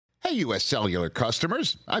Hey, U.S. Cellular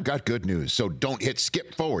customers, I've got good news, so don't hit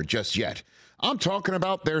skip forward just yet. I'm talking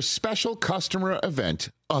about their special customer event,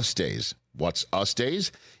 Us Days. What's Us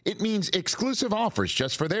Days? It means exclusive offers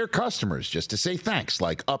just for their customers, just to say thanks,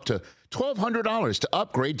 like up to $1,200 to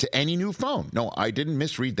upgrade to any new phone. No, I didn't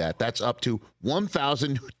misread that. That's up to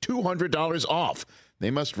 $1,200 off.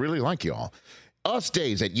 They must really like you all. Us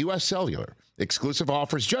Days at U.S. Cellular. Exclusive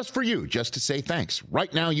offers just for you, just to say thanks.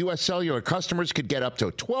 Right now, U.S. Cellular customers could get up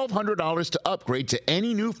to $1,200 to upgrade to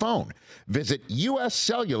any new phone. Visit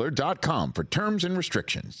uscellular.com for terms and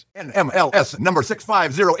restrictions. NMLS number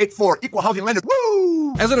 65084, equal housing lender.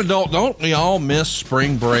 Woo! As an adult, don't we all miss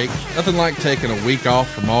spring break? Nothing like taking a week off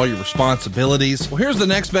from all your responsibilities. Well, here's the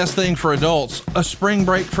next best thing for adults, a spring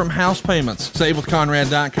break from house payments.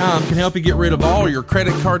 SaveWithConrad.com can help you get rid of all your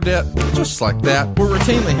credit card debt, just like that. We're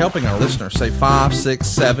routinely helping our listeners save $5, $6,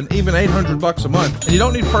 $7, even $800 a month. And you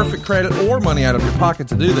don't need perfect credit or money out of your pocket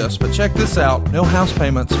to do this, but check this out. No house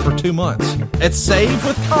payments for 2 months. At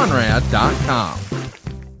SaveWithConrad.com.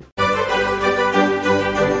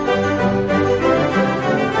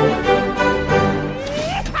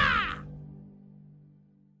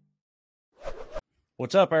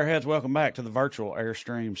 What's up, Airheads? Welcome back to the virtual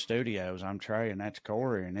Airstream Studios. I'm Trey, and that's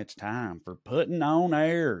Corey, and it's time for Putting on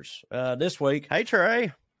Airs. This week, Hey,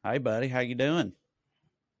 Trey. hey, buddy, how you doing?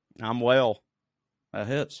 I'm well. That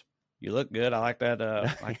hits. You look good. I like that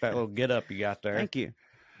little get-up you got there. Thank you.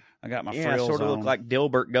 I got my Yeah, I frills sort of on, look like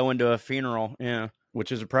Dilbert going to a funeral. Yeah.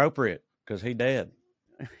 which is appropriate, because he dead.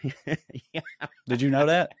 Yeah. Did you know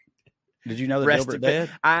that? Did you know that Rest Dilbert of dead?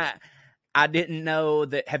 I didn't know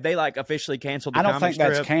that. Have they officially canceled the I don't comic think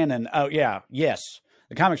strip? that's canon. Oh, yeah. Yes.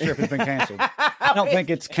 The comic strip has been canceled. I don't think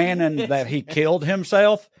it's canon that he killed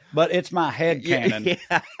himself, but it's my head canon.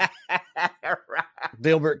 Yeah. Right.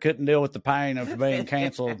 Dilbert couldn't deal with the pain of being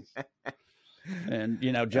canceled and,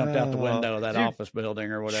 jumped out the window of that Dude, office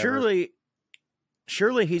building or whatever.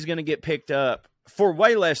 Surely he's going to get picked up for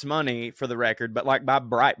way less money, for the record, but like by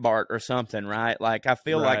Breitbart or something, right? Like, I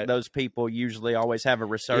feel like those people usually always have a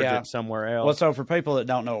resurgence somewhere else. Well, so for people that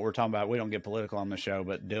don't know what we're talking about, we don't get political on the show,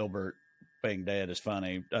 but Dilbert being dead is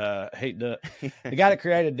funny. The guy that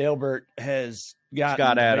created Dilbert has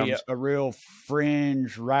gotten to be a real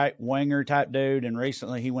fringe right-winger type dude, and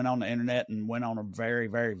recently he went on the internet and went on a very,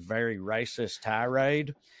 very, very racist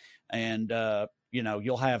tirade, and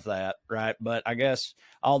you'll have that, right? But I guess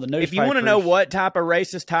all the newspapers... If you want to know what type of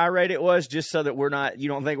racist tirade it was, just so that you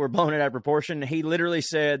don't think we're blowing it out of proportion, he literally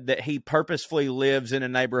said that he purposefully lives in a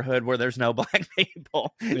neighborhood where there's no black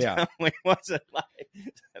people. Yeah. So it wasn't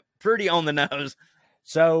pretty on the nose.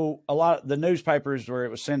 So a lot of the newspapers where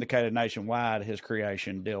it was syndicated nationwide, his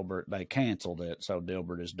creation, Dilbert, they canceled it. So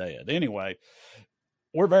Dilbert is dead. Anyway,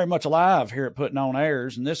 we're very much alive here at Putting on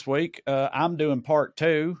Airs. And this week, I'm doing part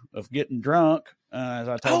 2 of getting drunk. As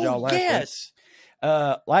I told y'all last week.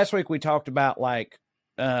 Last week we talked about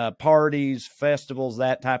parties, festivals,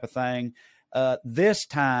 that type of thing. This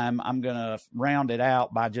time I'm going to round it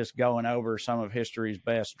out by just going over some of history's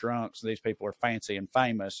best drunks. These people are fancy and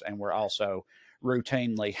famous, and we're also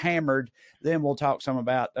routinely hammered. Then we'll talk some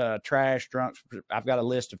about trash drunks. I've got a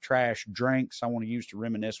list of trash drinks I want to use to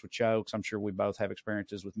reminisce with Joe, because I'm sure we both have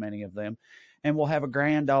experiences with many of them. And we'll have a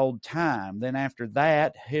grand old time. Then after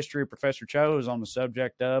that, history of Professor Cho is on the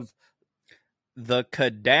subject of the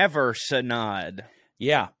Cadaver Synod.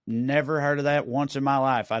 Yeah, never heard of that once in my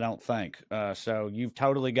life, I don't think. So you've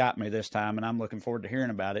totally got me this time, and I'm looking forward to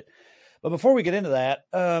hearing about it. But before we get into that,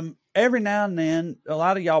 every now and then, a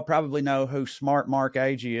lot of y'all probably know who Smart Mark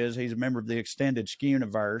Agee is. He's a member of the Extended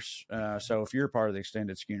Skuniverse. So if you're part of the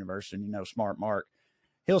Extended Skuniverse and you know Smart Mark,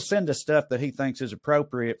 he'll send us stuff that he thinks is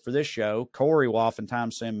appropriate for this show. Corey will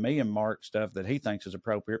oftentimes send me and Mark stuff that he thinks is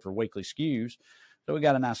appropriate for weekly skews. So we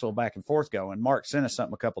got a nice little back and forth going. Mark sent us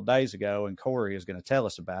something a couple days ago, and Corey is going to tell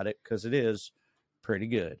us about it because it is pretty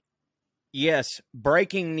good. Yes,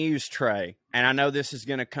 breaking news, Trey. And I know this is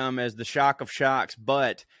going to come as the shock of shocks,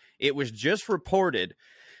 but it was just reported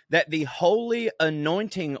that the holy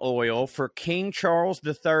anointing oil for King Charles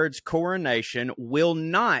III's coronation will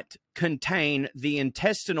not contain the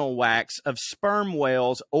intestinal wax of sperm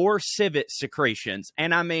whales or civet secretions.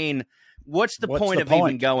 And I mean, what's the point of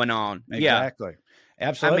even going on? Exactly. Yeah.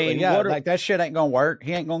 Absolutely. I mean, yeah, that shit ain't going to work.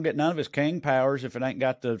 He ain't going to get none of his king powers if it ain't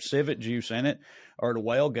got the civet juice in it or the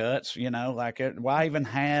whale guts, why even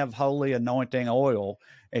have holy anointing oil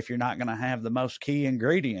if you're not going to have the most key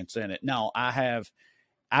ingredients in it? No, I've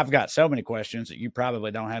got so many questions that you probably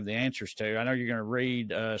don't have the answers to. I know you're going to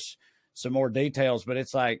read some more details, but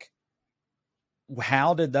it's like,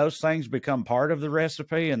 how did those things become part of the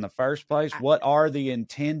recipe in the first place? What are the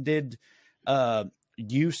intended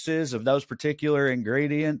uses of those particular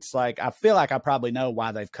ingredients. Like, I feel like I probably know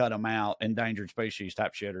why they've cut them out, endangered species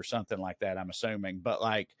type shit or something like that, I'm assuming. But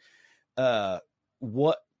like,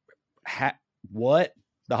 what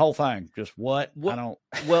the whole thing, just what? I don't.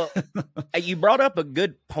 Well, you brought up a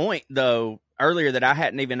good point though earlier that I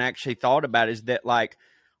hadn't even actually thought about, is that like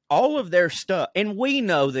all of their stuff, and we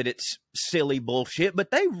know that it's silly bullshit,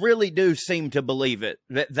 but they really do seem to believe it,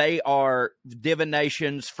 that they are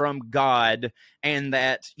divinations from God, and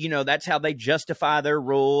that, you know, that's how they justify their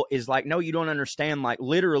rule, is like, no, you don't understand. Like,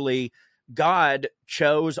 literally, God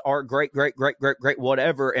chose our great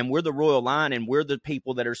whatever, and we're the royal line, and we're the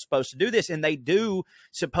people that are supposed to do this. And they do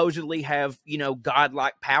supposedly have, you know,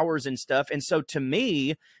 godlike powers and stuff. And so to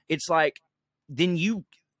me, it's like, then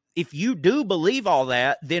if you do believe all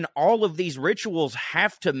that, then all of these rituals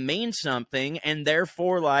have to mean something. And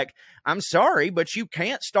therefore, like, I'm sorry, but you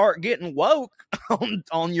can't start getting woke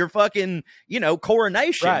on your fucking, you know,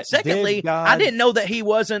 coronation. Right. Secondly, I didn't know that he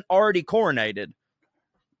wasn't already coronated.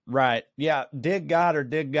 Right. Yeah. Did God or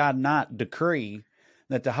did God not decree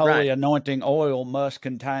that the holy anointing oil must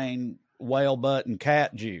contain whale butt and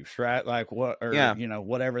cat juice? Right. Like what, or, you know,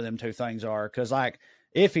 whatever them two things are. Cause like,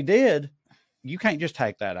 if he did, you can't just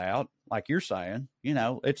take that out. Like you're saying, you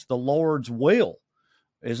know, it's the Lord's will,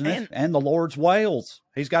 isn't it? And the Lord's whales.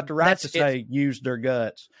 He's got the right to say, use their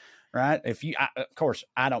guts. Right. If you, of course,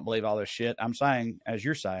 I don't believe all this shit. I'm saying, as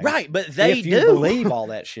you're saying, right. But they if you believe all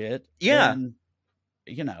that shit. Then,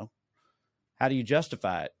 you know, how do you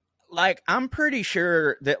justify it? Like, I'm pretty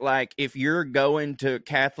sure that, like, if you're going to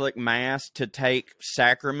Catholic Mass to take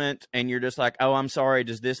sacrament and you're just like, oh, I'm sorry,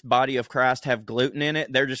 does this body of Christ have gluten in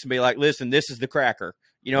it? They're just gonna be like, listen, this is the cracker.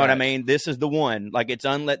 You know what I mean? This is the one. Like, it's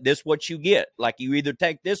this what you get. Like, you either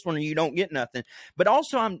take this one or you don't get nothing. But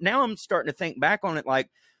also, I'm starting to think back on it, like,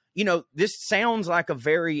 you know, this sounds like a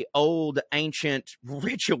very old, ancient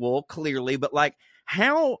ritual, clearly, but like,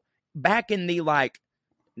 how back in the like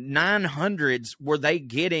 900s were they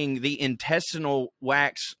getting the intestinal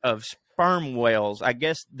wax of sperm whales? I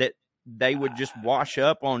guess that they would just wash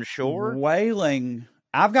up on shore. Whaling.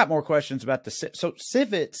 I've got more questions about the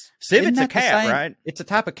civets. Civets a cat, right? It's a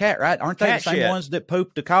type of cat, right? Aren't they the same ones that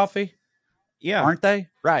poop the coffee? Yeah, aren't they?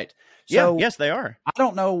 Right. So, yes, they are. I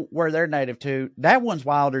don't know where they're native to. That one's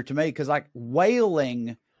wilder to me because like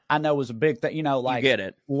whaling, I know was a big thing, you know, like you get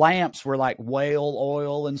it. Lamps were like whale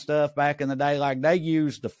oil and stuff back in the day. Like they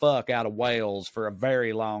used the fuck out of whales for a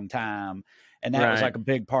very long time. And that was like a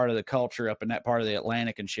big part of the culture up in that part of the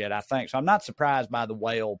Atlantic and shit, I think. So I'm not surprised by the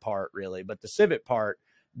whale part really, but the civet part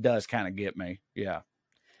does kind of get me. Yeah.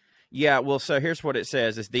 Yeah, well, so here's what it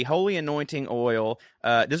says. It's the holy anointing oil.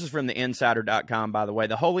 This is from the insider.com, by the way.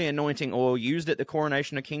 The holy anointing oil used at the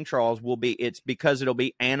coronation of King Charles it's because it'll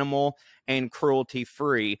be animal and cruelty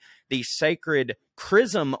free. The sacred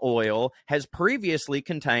chrism oil has previously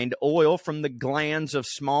contained oil from the glands of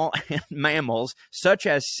small mammals, such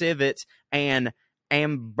as civets and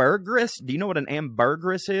ambergris. Do you know what an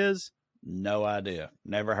ambergris is? No idea.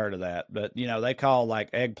 Never heard of that. But, you know, they call like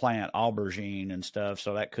eggplant aubergine and stuff.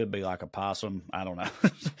 So that could be like a possum. I don't know.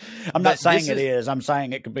 I'm not saying it is. I'm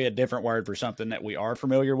saying it could be a different word for something that we are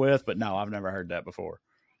familiar with. But no, I've never heard that before.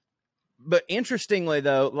 But interestingly,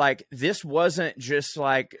 though, like this wasn't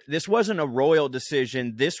a royal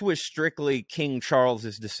decision. This was strictly King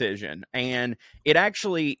Charles's decision. And it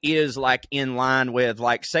actually is like in line with,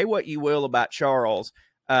 like, say what you will about Charles.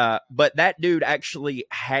 But that dude actually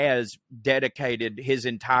has dedicated his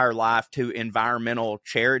entire life to environmental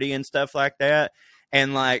charity and stuff like that.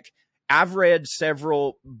 And like, I've read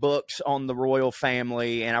several books on the royal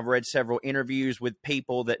family, and I've read several interviews with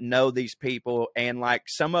people that know these people. And like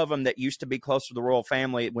some of them that used to be close to the royal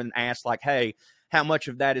family, when asked like, hey, how much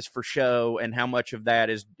of that is for show and how much of that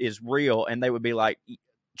is real? And they would be like,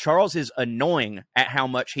 Charles is annoying at how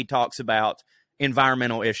much he talks about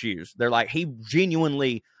environmental issues. They're like, he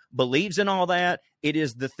genuinely believes in all that. It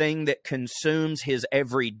is the thing that consumes his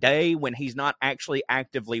every day when he's not actually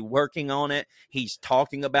actively working on it. He's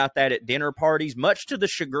talking about that at dinner parties, much to the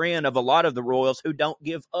chagrin of a lot of the royals who don't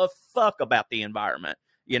give a fuck about the environment,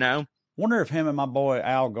 you know? Wonder if him and my boy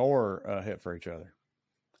Al Gore hit for each other.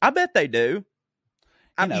 I bet they do.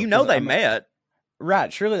 You know they met.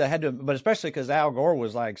 Right. Surely they had to, but especially because Al Gore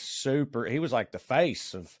was like he was like the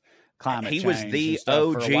face of climate change. He was the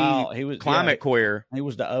OG he was climate queer. He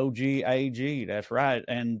was the OG AG. That's right.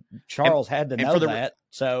 And Charles had to know that.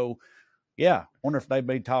 So, yeah. Wonder if they'd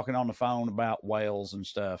be talking on the phone about whales and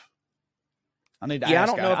stuff. I need to ask. I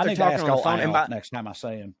don't know if they're talking on the phone. Next time I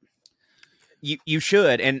see him. You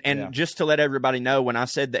should, and Yeah. just to let everybody know, when I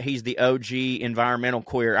said that he's the OG environmental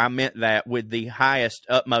queer, I meant that with the highest,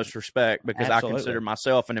 utmost respect, because Absolutely. I consider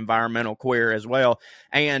myself an environmental queer as well.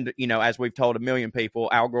 And as we've told a million people,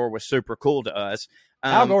 Al Gore was super cool to us.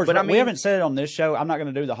 Al Gore's, but I mean, we haven't said it on this show. I'm not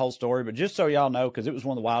going to do the whole story, but just so y'all know, because it was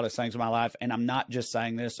one of the wildest things in my life, and I'm not just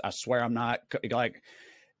saying this. I swear I'm not. Like,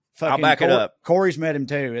 I'll back it up. Corey's met him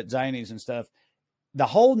too at Zany's and stuff. The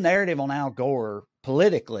whole narrative on Al Gore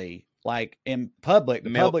politically, like in public,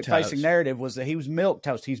 the public facing narrative was that he was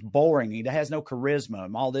milquetoast. He's boring. He has no charisma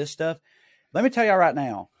and all this stuff. Let me tell y'all right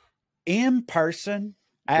now, in person,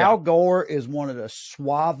 Al Gore is one of the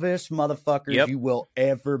suavest motherfuckers you will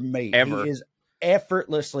ever meet. Ever. He is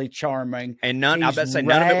effortlessly charming. And I bet say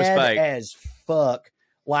none of it was fake. As fuck.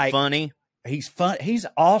 Like, funny. He's fun. He's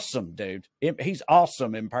awesome, dude. He's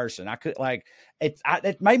awesome in person. I could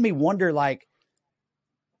it made me wonder, like,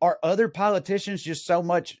 are other politicians just so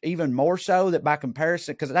much even more so that by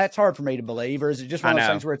comparison, because that's hard for me to believe, or is it just one of those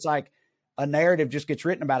things where it's like a narrative just gets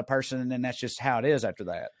written about a person and then that's just how it is after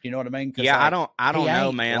that? You know what I mean? Yeah, like, I don't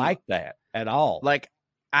know, man. Like that at all. Like,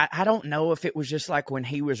 I don't know if it was just like when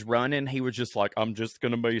he was running, he was just like, I'm just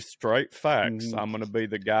going to be straight facts. Mm-hmm. I'm going to be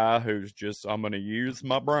the guy I'm going to use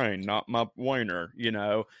my brain, not my wiener,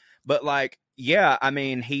 But like, yeah, I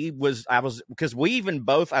mean, because we even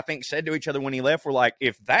both, I think, said to each other when he left, we're like,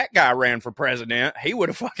 if that guy ran for president, he would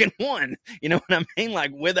have fucking won. You know what I mean?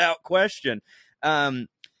 Like, without question.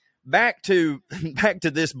 Back to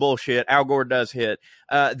this bullshit. Al Gore does hit.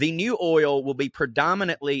 The new oil will be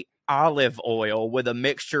predominantly olive oil with a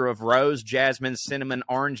mixture of rose, jasmine, cinnamon,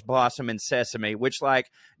 orange blossom, and sesame, which, like,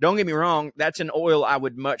 don't get me wrong, that's an oil I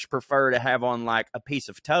would much prefer to have on like a piece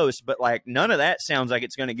of toast, but like none of that sounds like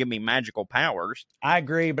it's going to give me magical powers. I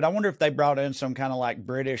agree, but I wonder if they brought in some kind of like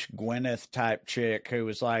British Gwyneth type chick who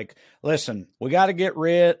was like, listen, we got to get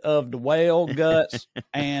rid of the whale guts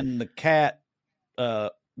and the cat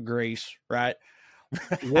grease, right?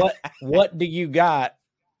 What do you got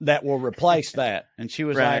that will replace that? And she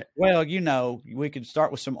was like, well, we could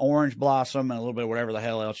start with some orange blossom and a little bit of whatever the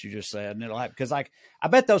hell else you just said. And it'll have, because like, I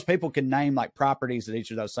bet those people can name like properties that each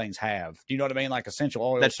of those things have. Do you know what I mean? Like essential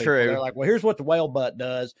oils. That's people. true. They're like, well, here's what the whale butt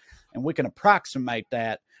does. And we can approximate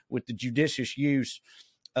that with the judicious use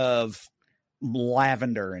of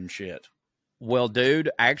lavender and shit. Well, dude,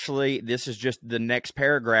 actually, this is just the next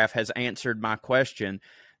paragraph has answered my question.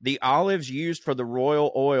 The olives used for the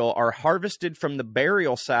royal oil are harvested from the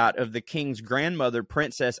burial site of the king's grandmother,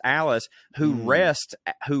 Princess Alice, who rests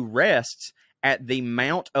at the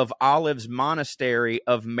Mount of Olives Monastery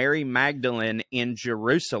of Mary Magdalene in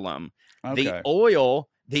Jerusalem. Okay.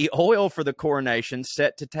 The oil for the coronation,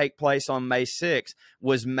 set to take place on May 6th,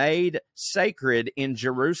 was made sacred in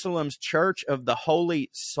Jerusalem's Church of the Holy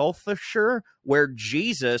Sepulchre, where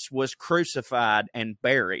Jesus was crucified and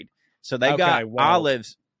buried. So they got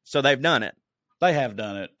olives. So they've done it. They have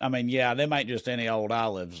done it. I mean, yeah, they ain't just any old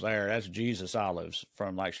olives there. That's Jesus olives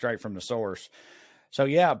from like straight from the source. So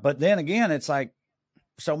yeah, but then again, it's like,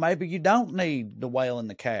 so maybe you don't need the whale and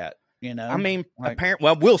the cat, I mean, like, apparently,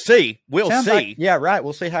 well, we'll see. We'll see. Like, yeah, right.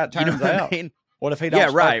 We'll see how it turns out. I mean? What if he don't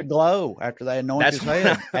start to glow after they anoint his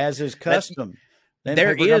head, as is custom? Then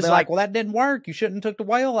there is like, well, that didn't work. You shouldn't have took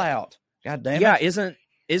the whale out. God damn it. Yeah, isn't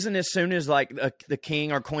as soon as like the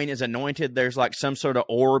king or queen is anointed, there's like some sort of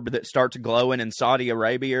orb that starts glowing in Saudi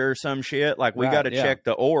Arabia or some shit. Like we got to check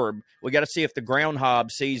the orb. We got to see if the groundhog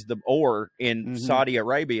sees the orb in Saudi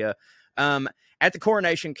Arabia. At the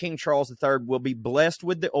coronation, King Charles III will be blessed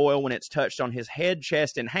with the oil when it's touched on his head,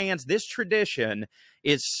 chest, and hands. This tradition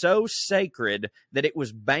is so sacred that it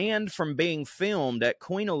was banned from being filmed at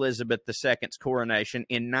Queen Elizabeth II's coronation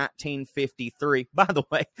in 1953. By the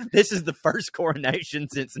way, this is the first coronation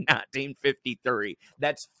since 1953.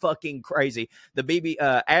 That's fucking crazy. The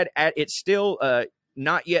it's still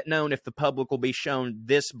not yet known if the public will be shown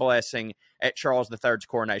this blessing at Charles III's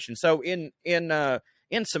coronation. So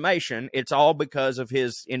in summation, it's all because of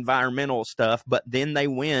his environmental stuff, but then they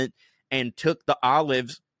went and took the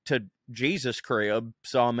olives to Jesus' crib.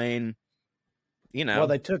 So, I mean, Well,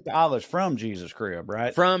 they took the olives from Jesus' crib,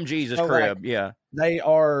 right? From Jesus' crib, like, yeah. They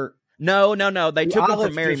are... No. They took them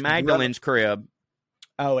from Mary Magdalene's crib.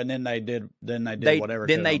 Oh, and then they did whatever.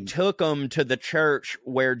 Then they took them to the church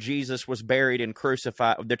where Jesus was buried and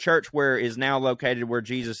crucified. The church where is now located where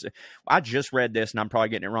Jesus. I just read this and I'm probably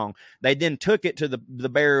getting it wrong. They then took it to the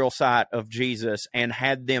burial site of Jesus and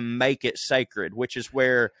had them make it sacred, which is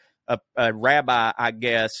where a rabbi, I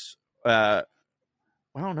guess. I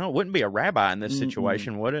don't know. It wouldn't be a rabbi in this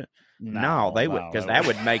situation, would it? No, they would, because that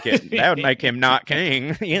would make it. That would make him not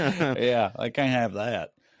king. Yeah, yeah, they can't have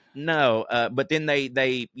that. No, but then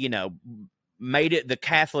they made it the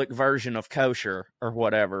Catholic version of kosher or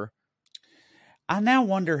whatever. I now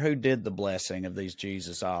wonder who did the blessing of these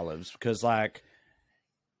Jesus olives, because like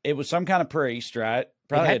it was some kind of priest, right?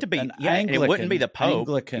 Probably it had to be, an and it wouldn't be the Pope.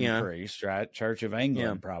 Anglican priest, right? Church of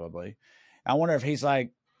England, probably. I wonder if he's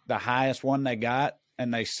like the highest one they got,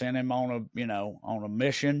 and they sent him on a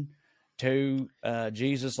mission to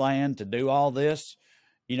Jesus land to do all this.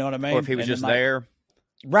 You know what I mean? Or if he was just there.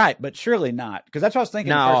 Right, but surely not. Because that's what I was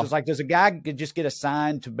thinking at No. first. It's like, does a guy just get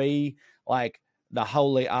assigned to be like the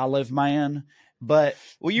Holy Olive Man? But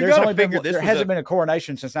well, you got to figure this. There hasn't been a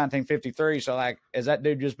coronation since 1953. So, like, has that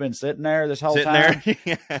dude just been sitting there this whole time?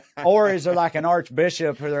 Or is there like an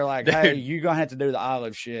archbishop who they're like, hey, you're going to have to do the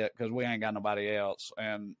olive shit because we ain't got nobody else?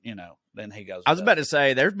 And, then he goes. I was about to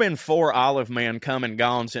say, there's been 4 olive men come and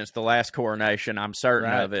gone since the last coronation. I'm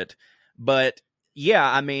certain of it. But,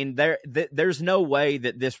 yeah, I mean, there's no way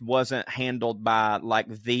that this wasn't handled by, like,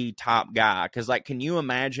 the top guy. Because, like, can you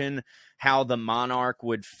imagine how the monarch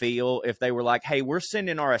would feel if they were like, hey, we're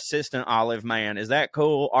sending our assistant olive man. Is that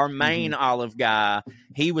cool? Our main olive guy,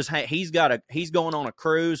 he's going on a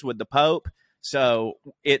cruise with the Pope. So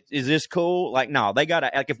is this cool? Like, no, they got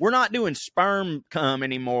to, like, if we're not doing sperm cum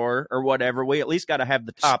anymore or whatever, we at least got to have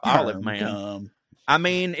the top olive man. Cum. I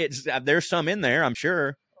mean, there's some in there, I'm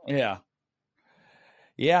sure. Yeah.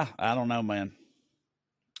 Yeah. I don't know, man.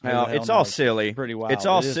 Well, it's all silly. It's pretty wild. It's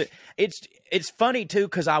all it's funny too,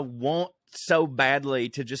 because I want so badly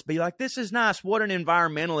to just be like, this is nice. What an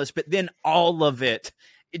environmentalist. But then all of it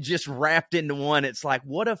just wrapped into one. It's like,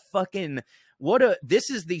 this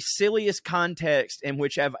is the silliest context in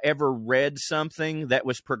which I've ever read something that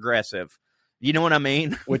was progressive. You know what I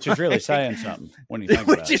mean? Which is really saying something when you think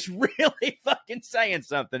about it. Which is really fucking saying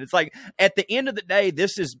something. It's like, at the end of the day,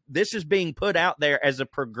 this is being put out there as a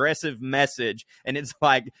progressive message. And it's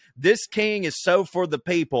like, this king is so for the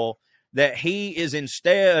people that he is,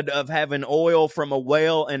 instead of having oil from a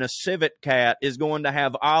whale and a civet cat, is going to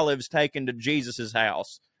have olives taken to Jesus's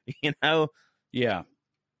house. You know? Yeah.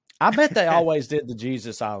 I bet they always did the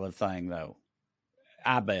Jesus olive thing, though.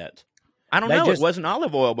 I bet. I don't know. It wasn't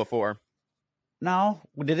olive oil before. No,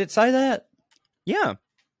 did it say that? Yeah,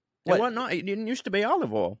 it didn't used to be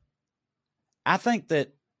olive oil. I feel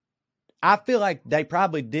like they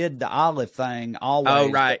probably did the olive thing always. Oh,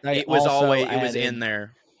 right. It was in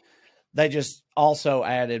there. They just also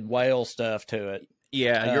added whale stuff to it.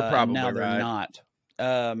 Yeah, you're probably now right. They're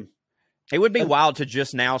not. It would be wild to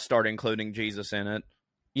just now start including Jesus in it.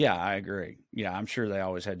 Yeah, I agree. Yeah, I'm sure they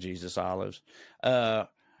always had Jesus olives. It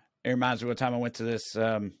reminds me of one time I went to this.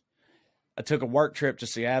 I took a work trip to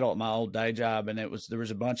Seattle at my old day job, and there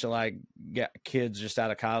was a bunch of like kids just out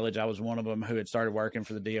of college. I was one of them who had started working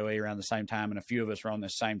for the DOE around the same time, and a few of us were on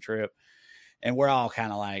this same trip. And we're all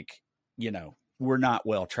kind of like, we're not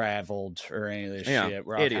well traveled or any of this shit.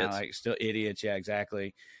 We're all kind of like still idiots. Yeah,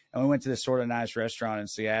 exactly. And we went to this sort of nice restaurant in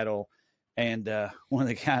Seattle, and one of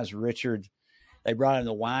the guys, Richard, they brought him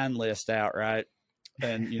the wine list out, right?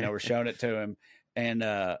 And we're showing it to him, and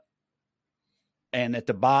at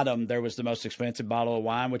the bottom, there was the most expensive bottle of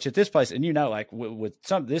wine, which at this place, and like with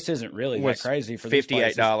some, this isn't really that crazy for these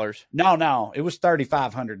places. $58. No, it was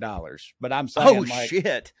 $3,500. But I'm saying,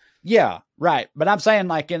 shit. Yeah, right. But I'm saying,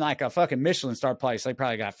 like in like a fucking Michelin star place, they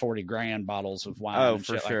probably got 40 grand bottles of wine. Oh, and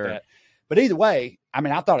for shit sure. Like that. But either way, I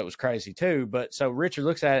mean, I thought it was crazy too. But so Richard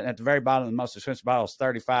looks at it, and at the very bottom, the most expensive bottle is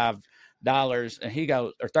 $35, and he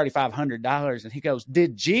goes, or $3,500, and he goes,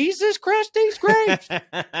 "Did Jesus crush these grapes?"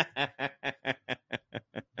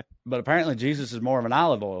 But apparently, Jesus is more of an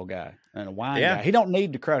olive oil guy than a wine guy. He don't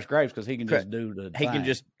need to crush grapes because he can just do the. He can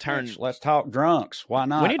just turn. Let's talk drunks. Why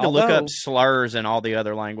not? We need to look up slurs in all the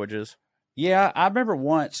other languages. Yeah, I remember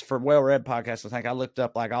once for Well Read podcast, I think I looked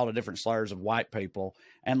up like all the different slurs of white people,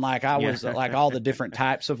 and like I was like all the different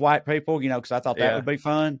types of white people, because I thought that would be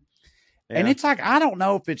fun. Yeah. And it's like, I don't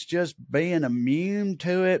know if it's just being immune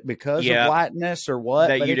to it because of whiteness or what,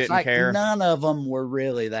 that but you it's didn't like care. None of them were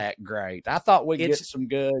really that great. I thought we'd get some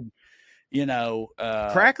good,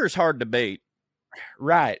 Cracker's hard to beat.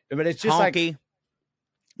 Right. But it's just Honky. like,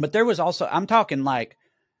 but there was also, I'm talking like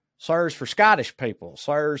slurs for Scottish people,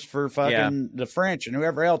 slurs for fucking the French and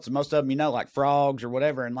whoever else. And most of them, like frogs or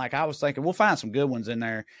whatever. And like, I was thinking we'll find some good ones in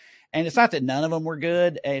there. And it's not that none of them were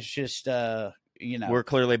good. It's just, we're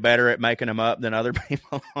clearly better at making them up than other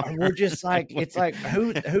people are. We're just like, it's like,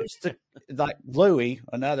 who's the, like Louis,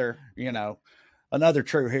 another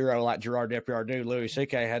true hero like Gerard Depardieu. Louis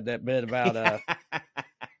C.K. had that bit about,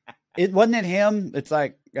 it wasn't it him. It's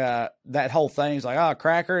like, that whole thing is like,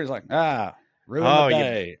 Cracker is like, ruin my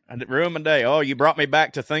day. Ruin my day. Oh, you brought me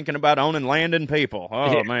back to thinking about owning land and people.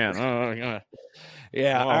 Oh man. Oh,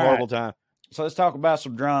 yeah. Horrible time. So let's talk about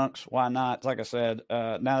some drunks. Why not? Like I said,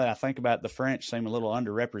 now that I think about it, the French seem a little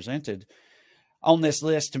underrepresented on this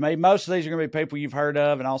list to me. Most of these are going to be people you've heard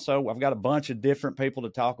of. And also, I've got a bunch of different people to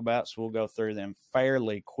talk about, so we'll go through them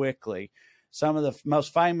fairly quickly. Some of the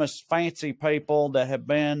most famous, fancy people that have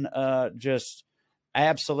been just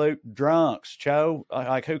absolute drunks. Cho,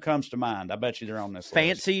 like who comes to mind? I bet you they're on this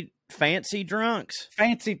list. Fancy drunks.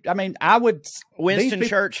 Fancy. I mean, I would. Winston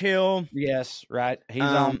Churchill. Yes, right. He's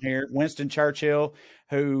on here. Winston Churchill,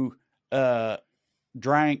 who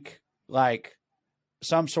drank like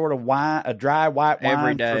some sort of wine, a dry white wine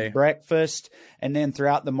every day for breakfast. And then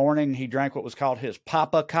throughout the morning, he drank what was called his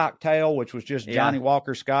Papa cocktail, which was just Johnny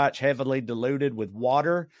Walker Scotch, heavily diluted with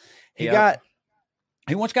water. He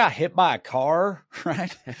once got hit by a car,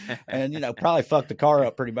 right? And, probably fucked the car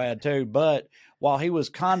up pretty bad too. But while he was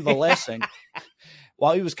convalescing,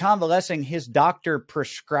 his doctor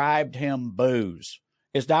prescribed him booze.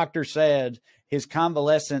 His doctor said his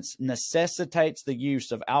convalescence necessitates the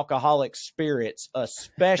use of alcoholic spirits,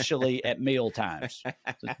 especially at meal times.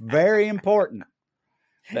 It's very important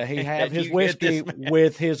that he have his whiskey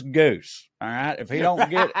with his goose. All right. If he don't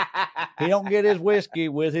get his whiskey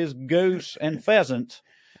with his goose and pheasant,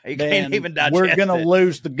 then we're going to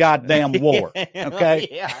lose the goddamn war. Okay.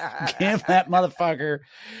 Give that motherfucker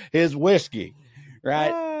his whiskey.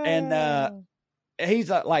 Right. And,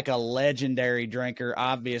 he's like a legendary drinker,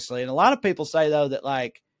 obviously. And a lot of people say, though, that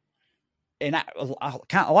like, and a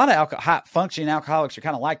lot of high functioning alcoholics are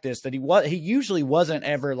kind of like this, that he usually wasn't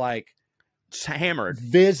ever like hammered,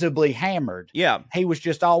 visibly hammered. Yeah. He was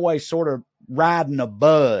just always sort of riding a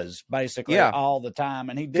buzz basically all the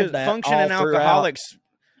time. And he did that. Functioning alcoholics,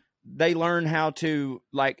 they learn how to,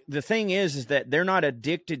 like, the thing is that they're not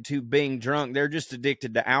addicted to being drunk. They're just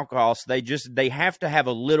addicted to alcohol. So they have to have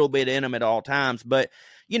a little bit in them at all times. But,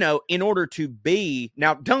 in order to be,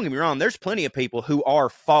 now don't get me wrong, there's plenty of people who are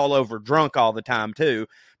fall over drunk all the time too.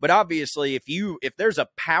 But obviously if there's a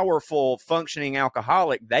powerful functioning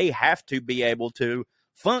alcoholic, they have to be able to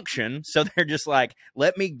function. So they're just like,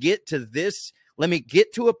 let me get to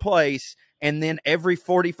a place, and then every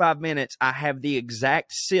 45 minutes, I have the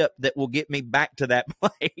exact sip that will get me back to that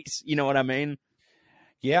place. You know what I mean?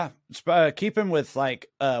 Yeah. Keeping with like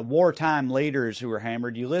wartime leaders who were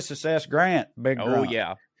hammered, Ulysses S. Grant, big drunk. Oh,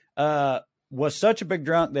 yeah. Was such a big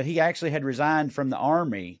drunk that he actually had resigned from the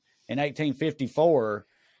Army in 1854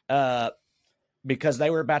 because they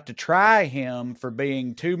were about to try him for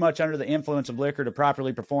being too much under the influence of liquor to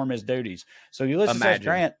properly perform his duties. So Ulysses S.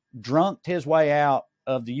 Grant drunked his way out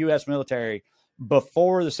of the U.S. military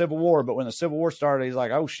before the Civil War. But when the Civil War started, he's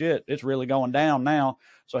like, oh shit, it's really going down now.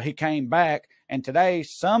 So he came back. And today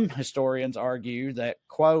some historians argue that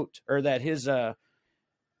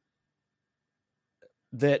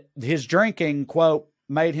that his drinking, quote,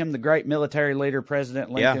 made him the great military leader President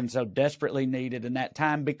Lincoln so desperately needed in that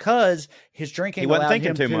time, because his drinking allowed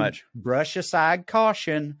him to much. Brush aside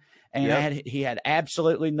caution, and he had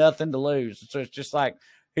absolutely nothing to lose. So it's just like,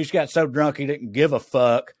 he's got so drunk he didn't give a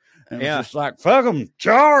fuck. And it's just like, fuck him,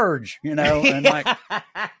 charge, and like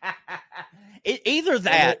either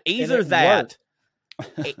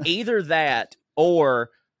that, or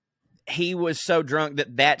he was so drunk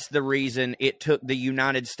that's the reason it took the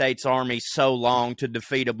United States Army so long to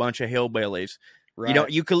defeat a bunch of hillbillies. Right.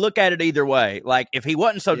 You could look at it either way. Like, if he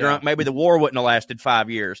wasn't so drunk, maybe the war wouldn't have lasted 5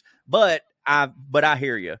 years. But I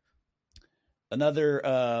hear you.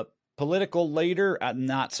 Another political leader,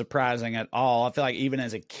 not surprising at all. I feel like even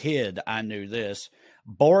as a kid, I knew this.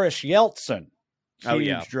 Boris Yeltsin,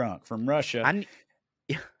 huge drunk from Russia.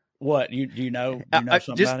 What do you know? Do you know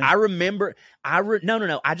something about him? I remember.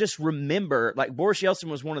 I just remember, like, Boris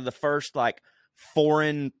Yeltsin was one of the first like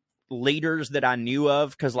foreign leaders that I knew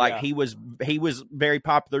of, because he was very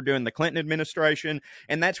popular during the Clinton administration,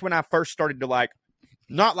 and that's when I first started to like,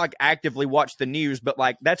 not like actively watch the news, but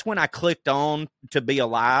like that's when I clicked on to be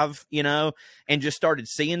alive, and just started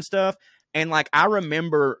seeing stuff. And like, I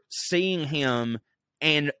remember seeing him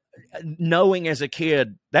and knowing as a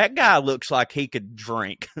kid, that guy looks like he could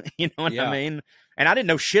drink. You know what I mean? And I didn't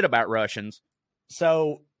know shit about Russians.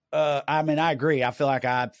 So, I agree. I feel like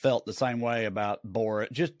I felt the same way about Boris.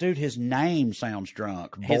 Just, dude, his name sounds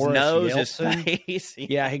drunk. His Boris nose, Yeltsin. His face.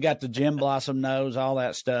 Yeah, he got the Jim Blossom nose, all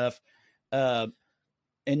that stuff.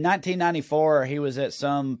 In 1994, he was at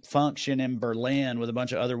some function in Berlin with a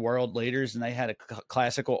bunch of other world leaders, and they had a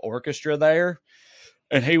classical orchestra there,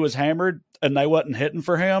 and he was hammered, and they wasn't hitting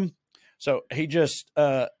for him. So he just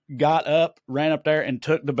got up, ran up there, and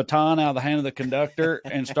took the baton out of the hand of the conductor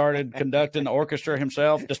and started conducting the orchestra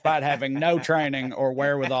himself, despite having no training or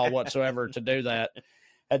wherewithal whatsoever to do that.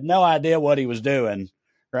 Had no idea what he was doing.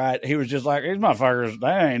 Right? He was just like, these motherfuckers,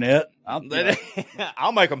 that ain't it. I'll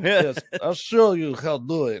make them hit. Yes, I'll show you how to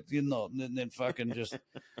do it, and then fucking just,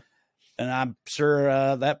 and I'm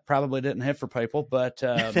sure that probably didn't hit for people, but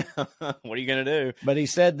What are you going to do? But he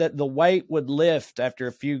said that the weight would lift after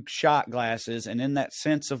a few shot glasses, and in that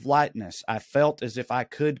sense of lightness, I felt as if I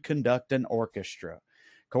could conduct an orchestra.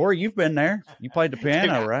 Corey, you've been there. You played the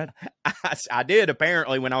piano, right? I did,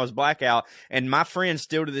 apparently, when I was blackout. And my friends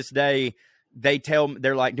still to this day,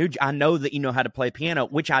 they're like, dude, I know that you know how to play piano,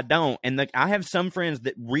 which I don't. And I have some friends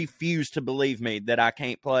that refuse to believe me that I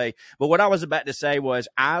can't play. But what I was about to say was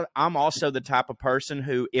I'm also the type of person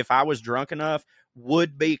who, if I was drunk enough,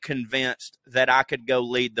 would be convinced that I could go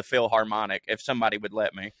lead the Philharmonic if somebody would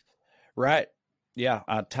let me. Right. Yeah,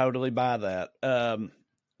 I totally buy that.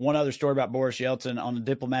 One other story about Boris Yeltsin on a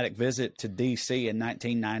diplomatic visit to D.C. in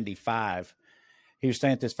 1995. He was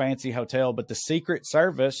staying at this fancy hotel, but the Secret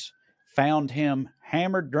Service found him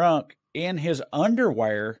hammered drunk in his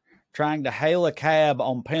underwear trying to hail a cab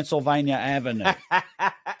on Pennsylvania Avenue.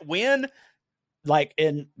 When? Like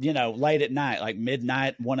in, late at night, like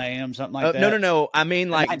midnight, 1 a.m., something like that. No. I mean,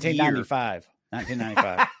 like 1995.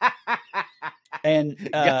 1995.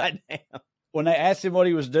 And when they asked him what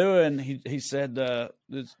he was doing, he said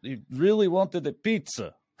he really wanted a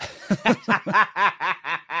pizza.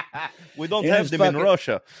 We don't have them in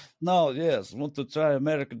Russia. No, yes, want to try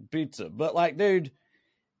American pizza. But like, dude,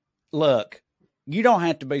 look, you don't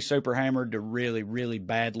have to be super hammered to really, really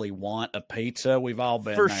badly want a pizza. We've all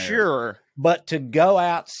been for there. Sure. But to go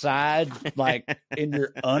outside like in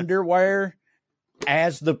your underwear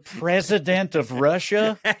as the president of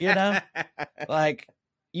Russia, like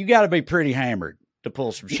you got to be pretty hammered to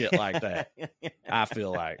pull some shit like that. I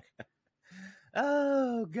feel like.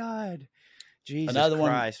 Oh God. Jesus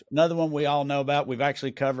Christ. Another one we all know about. We've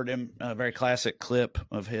actually covered him. A very classic clip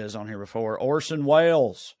of his on here before. Orson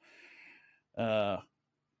Welles,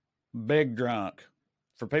 big drunk.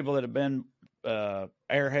 For people that have been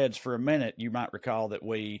airheads for a minute, you might recall that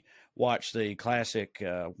we watched the classic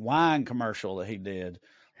wine commercial that he did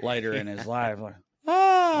later in his life. Like,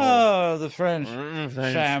 the French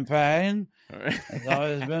champagne has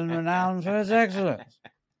always been renowned for its excellence.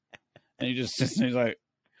 And he just sits and he's like,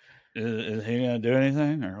 is he going to do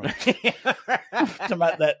anything? Or what? Talking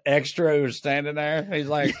about that extra who was standing there. He's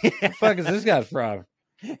like, what the fuck is this guy's problem?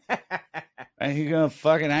 Ain't he going to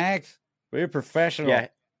fucking act? Be a professional. Yeah.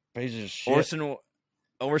 Piece of shit.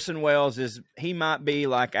 Orson Welles he might be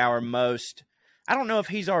like our most, I don't know if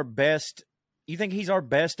he's our best. You think he's our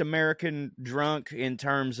best American drunk in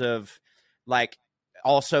terms of like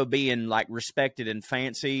also being like respected and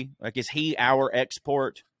fancy? Like, is he our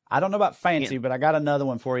export? I don't know about fancy, but I got another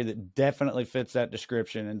one for you that definitely fits that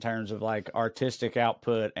description in terms of like artistic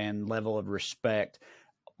output and level of respect,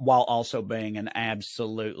 while also being an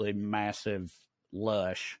absolutely massive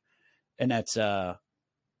lush. And that's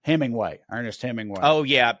Hemingway, Ernest Hemingway. Oh,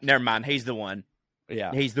 yeah. Never mind. He's the one.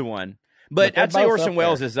 Yeah. He's the one. But I'd say Orson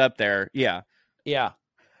Welles is up there. Yeah. Yeah.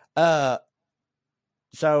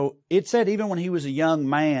 So it said even when he was a young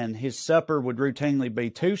man, his supper would routinely be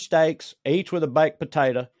 2 steaks, each with a baked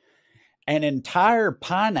potato, an entire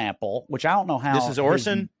pineapple, which I don't know how. This is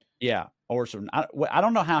Orson? Orson. I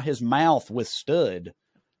don't know how his mouth withstood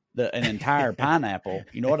an entire pineapple.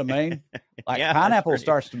 You know what I mean? Like, yeah, pineapple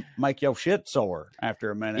starts to make your shit sore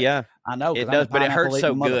after a minute. Yeah. I know. It does, but it hurts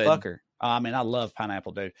so good. I mean, I love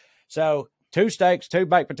pineapple, dude. So 2 steaks, 2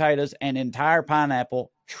 baked potatoes, an entire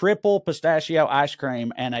pineapple, triple pistachio ice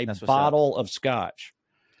cream, and a bottle of scotch.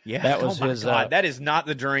 Yeah. That was his. That is not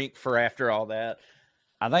the drink for after all that.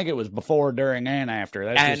 I think it was before, during, and after.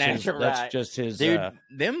 That's just his. Dude,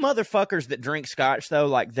 them motherfuckers that drink scotch, though,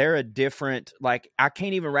 like, they're a different, like, I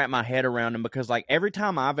can't even wrap my head around them because, like, every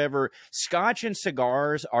time scotch and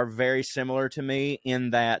cigars are very similar to me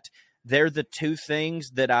in that they're the 2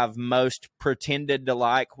 things that I've most pretended to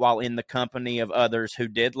like while in the company of others who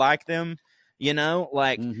did like them. You know,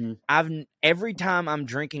 like, every time I'm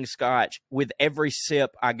drinking scotch, with every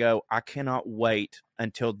sip, I go, I cannot wait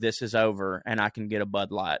until this is over and I can get a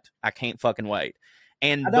Bud Light. I can't fucking wait.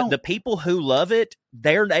 But the people who love it,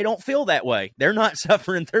 they don't feel that way. They're not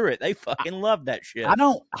suffering through it. They fucking love that shit. I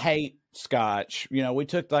don't hate scotch. You know, we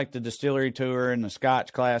took like the distillery tour and the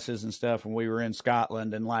scotch classes and stuff when we were in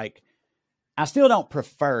Scotland, and like, I still don't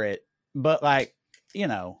prefer it, but like, you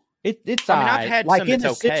know, it's. I mean, I've had like in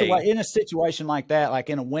a situation like that, like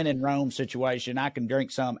in a When in Rome situation, I can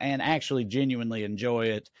drink some and actually genuinely enjoy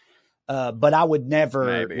it. But I would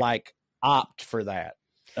never like opt for that.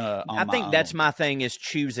 I think that's my thing, is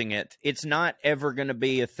choosing it. It's not ever going to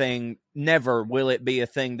be a thing. Never will it be a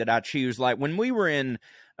thing that I choose. Like when we were in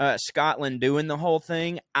Scotland doing the whole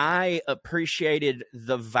thing, I appreciated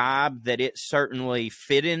the vibe that it certainly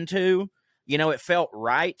fit into. You know, it felt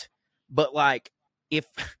right, but like if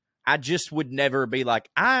I just would never be like,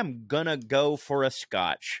 I'm gonna go for a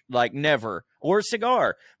scotch, like never, or a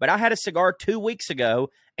cigar. But I had a cigar 2 weeks ago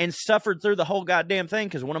and suffered through the whole goddamn thing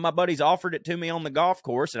because one of my buddies offered it to me on the golf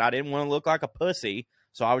course, and I didn't want to look like a pussy,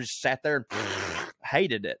 so I was just sat there and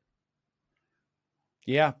hated it.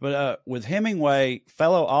 Yeah, but with Hemingway,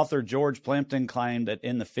 fellow author George Plimpton claimed that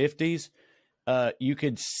in the 50s, you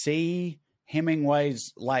could see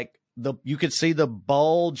Hemingway's, like, you could see the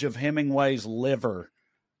bulge of Hemingway's liver,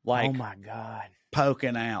 like, oh my God,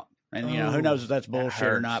 poking out. And, you know, who knows if that's bullshit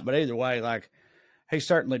or not, but either way, like, he's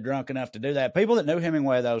certainly drunk enough to do that. People that knew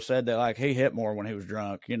Hemingway, though, said that, like, he hit more when he was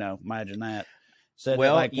drunk. You know, imagine that. Said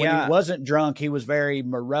that, like, when he wasn't drunk, he was very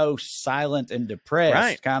morose, silent, and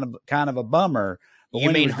depressed, kind of a bummer. But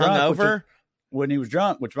you mean hungover? When he was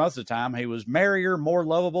drunk, which most of the time, he was merrier, more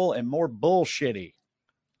lovable, and more bullshitty.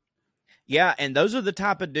 Yeah, and those are the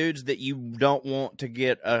type of dudes that you don't want to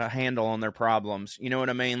get a handle on their problems. You know what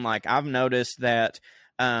I mean? Like, I've noticed that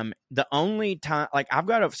the only time, like, I've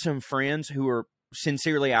got some friends who are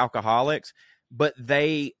sincerely alcoholics, but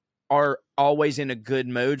they are always in a good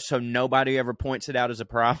mood, so nobody ever points it out as a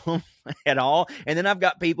problem at all. And then I've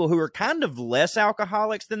got people who are kind of less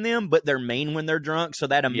alcoholics than them, but they're mean when they're drunk, so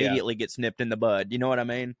that immediately gets nipped in the bud. You know what I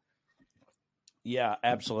mean? Yeah,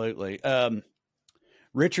 absolutely.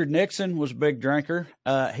 Richard Nixon was a big drinker.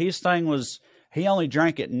 His thing was he only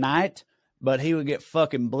drank at night, but he would get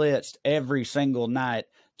fucking blitzed every single night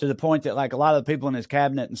to the point that, like, a lot of the people in his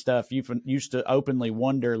cabinet and stuff used to openly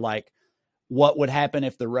wonder, like, what would happen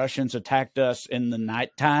if the Russians attacked us in the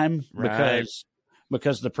nighttime, right?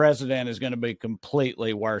 Because the president is going to be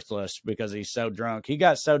completely worthless because he's so drunk. He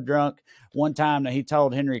got so drunk one time that he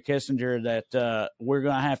told Henry Kissinger that we're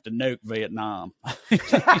going to have to nuke Vietnam. He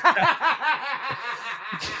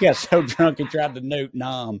got so drunk he tried to nuke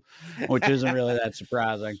Nam, which isn't really that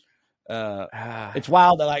surprising. It's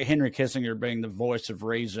wild that, like, Henry Kissinger being the voice of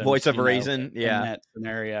reason, in that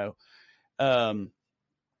scenario.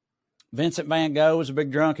 Vincent van Gogh was a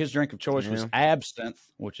big drunk. His drink of choice was absinthe,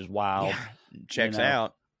 which is wild. Yeah. Checks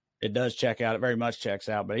out. It does check out. It very much checks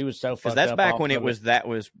out. But he was so fucked up. Because that's back when that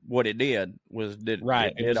was what it did.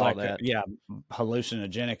 Right. It did all like that.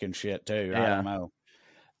 Hallucinogenic and shit too. Yeah. I don't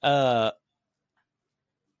know.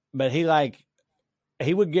 But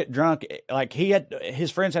he would get drunk. Like,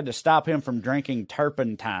 his friends had to stop him from drinking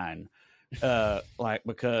turpentine. Like,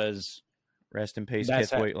 because rest in peace,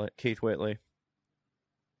 Keith Whitley.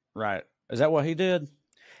 Right. Is that what he did?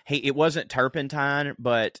 It wasn't turpentine,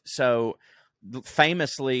 but so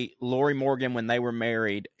famously, Lori Morgan, when they were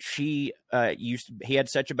married, he had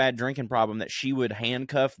such a bad drinking problem that she would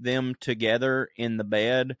handcuff them together in the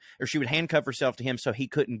bed, or she would handcuff herself to him so he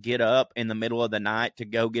couldn't get up in the middle of the night to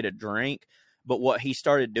go get a drink. But what he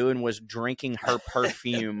started doing was drinking her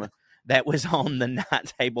perfume that was on the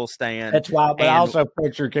night table stand. That's wild. But I also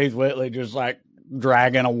picture Keith Whitley just, like,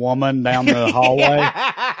 dragging a woman down the hallway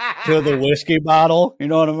to the whiskey bottle. You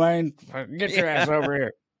know what I mean? Get your ass over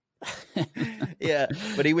here. Yeah,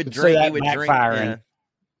 but he would drink. He would drink.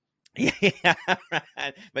 Yeah,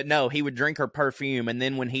 right. But no, he would drink her perfume, and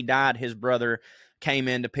then when he died, his brother came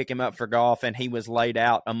in to pick him up for golf, and he was laid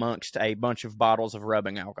out amongst a bunch of bottles of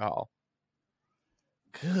rubbing alcohol.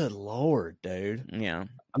 Good Lord, dude. Yeah,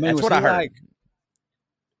 I mean, that's what I heard.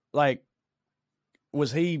 Like,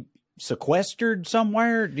 was he sequestered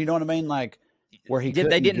somewhere? Do you know what I mean? Like, where he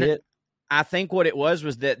couldn't get... I think what it was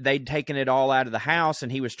that they'd taken it all out of the house, and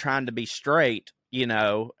he was trying to be straight, you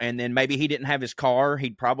know, and then maybe he didn't have his car.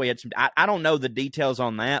 He'd probably had some... I don't know the details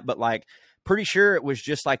on that, but, like, pretty sure it was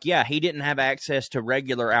just like, yeah, he didn't have access to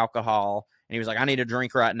regular alcohol, and he was like, I need a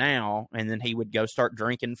drink right now, and then he would go start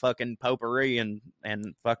drinking fucking potpourri and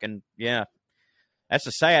fucking, yeah. That's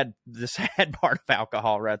the sad part of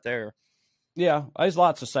alcohol right there. Yeah, there's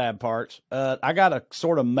lots of sad parts. I got a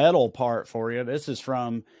sort of metal part for you. This is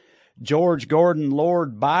from George Gordon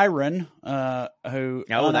Lord Byron, who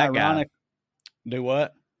that guy. Do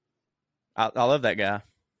what? I love that guy.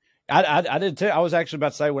 I did too. I was actually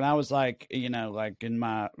about to say, when I was, like, you know, like in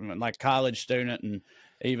my, like, college student and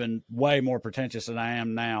even way more pretentious than I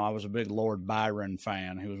am now, I was a big Lord Byron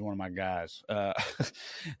fan. He was one of my guys.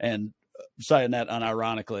 And saying that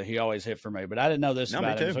unironically, he always hit for me. But I didn't know this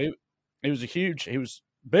about him. So he was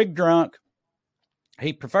big drunk.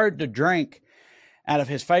 He preferred to drink out of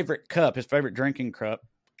his favorite cup, his favorite drinking cup,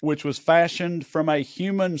 which was fashioned from a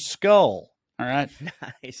human skull. All right.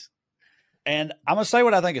 Nice. And I'm going to say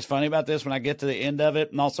what I think is funny about this when I get to the end of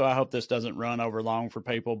it. And also, I hope this doesn't run over long for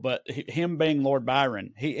people. But him being Lord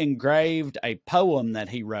Byron, he engraved a poem that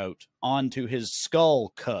he wrote onto his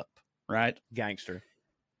skull cup, right? Gangster.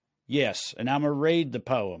 Yes. And I'm going to read the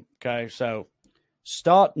poem. Okay. So,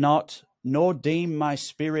 start not, nor deem my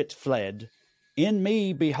spirit fled. In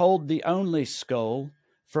me behold the only skull,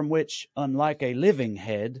 from which, unlike a living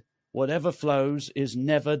head, whatever flows is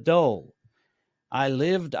never dull. I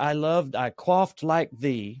lived, I loved, I quaffed like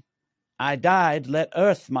thee. I died, let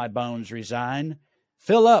earth my bones resign.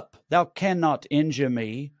 Fill up, thou cannot injure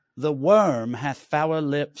me. The worm hath fouler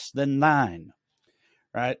lips than thine.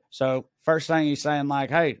 Right? So, first thing he's saying, like,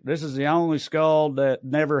 hey, this is the only skull that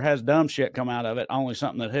never has dumb shit come out of it, only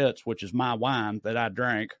something that hits, which is my wine that I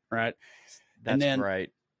drink, right? That's great.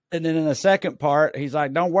 And then in the second part, he's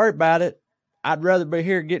like, don't worry about it. I'd rather be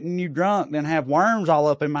here getting you drunk than have worms all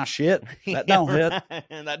up in my shit. That don't hit.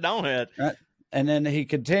 That don't hit. Right? And then he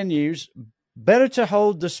continues, better to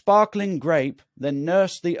hold the sparkling grape than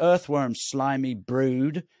nurse the earthworm's slimy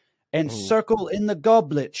brood and circle in the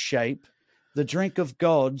goblet shape the drink of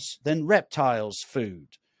gods than reptiles' food.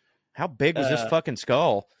 How big was this fucking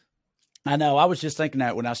skull? I know. I was just thinking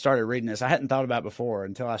that when I started reading this. I hadn't thought about it before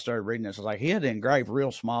until I started reading this. I was like, he had to engrave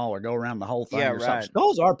real small or go around the whole thing. Yeah, or right. something.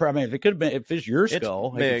 Skulls are probably, if it could have been, if it's your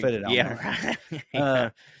skull, he could fit it on there.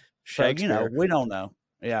 Right. So, you know, we don't know.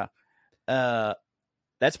 Yeah.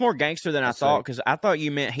 That's more gangster than I thought, because I thought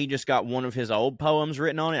you meant he just got one of his old poems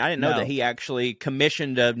written on it. I didn't know that he actually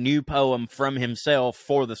commissioned a new poem from himself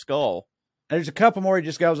for the skull. There's a couple more. He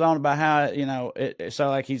just goes on about how, you know, so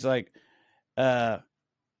like he's like,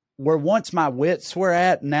 where once my wits were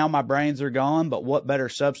at, now my brains are gone, but what better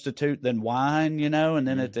substitute than wine, you know? And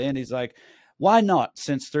then at the end, he's like, why not,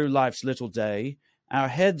 since through life's little day, our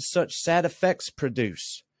heads such sad effects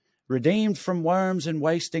produce, redeemed from worms and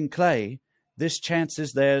wasting clay, this chance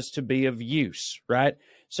is theirs to be of use, right?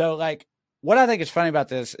 So, like, what I think is funny about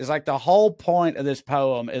this is, like, the whole point of this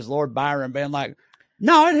poem is Lord Byron being like,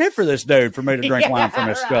 no, I'd hit for this dude for me to drink wine from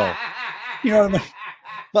his skull. You know what I mean?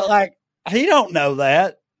 But, like, he don't know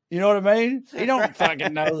that. You know what I mean? He don't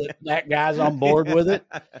fucking know that guy's on board with it.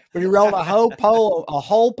 But he wrote a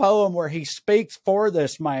whole poem where he speaks for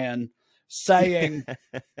this man, saying,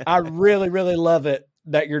 I really, really love it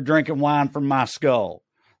that you're drinking wine from my skull.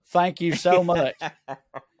 Thank you so much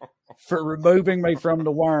for removing me from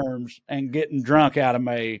the worms and getting drunk out of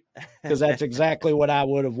me, because that's exactly what I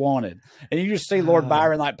would have wanted. And you just see Lord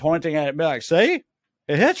Byron like pointing at it and be like, see,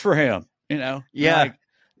 it hits for him, you know? Yeah.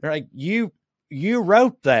 Like you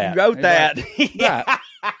wrote that. You wrote that. Like, right.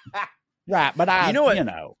 Right. But I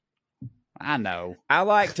know. I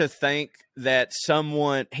like to think that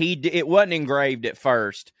someone, it wasn't engraved at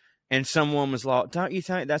first, and someone was like, don't you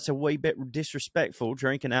think that's a wee bit disrespectful,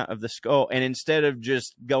 drinking out of the skull? And instead of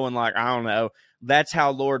just going like, I don't know, that's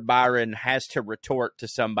how Lord Byron has to retort to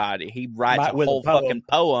somebody. He writes a whole fucking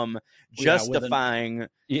poem justifying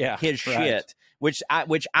his shit, which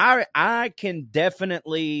I can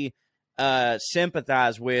definitely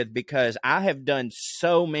sympathize with, because I have done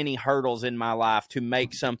so many hurdles in my life to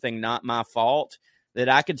make something not my fault that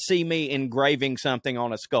I could see me engraving something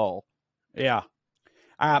on a skull. Yeah.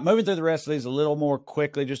 All right, moving through the rest of these a little more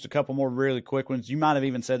quickly, just a couple more really quick ones. You might have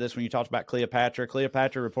even said this when you talked about Cleopatra.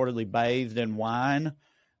 Cleopatra reportedly bathed in wine,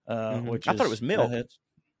 which I thought it was milk.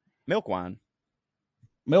 Milk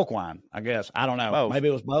wine, I guess. I don't know. Both. Maybe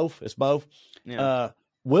it was both. It's both. Yeah.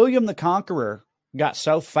 William the Conqueror got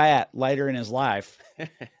so fat later in his life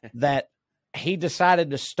that he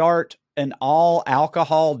decided to start an all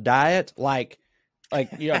alcohol diet. Like,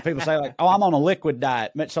 you know, people say like, oh, I'm on a liquid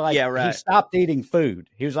diet. So like, he stopped eating food.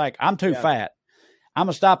 He was like, I'm too fat. I'm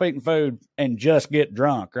going to stop eating food and just get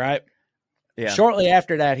drunk. Right. Yeah. Shortly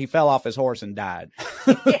after that, he fell off his horse and died.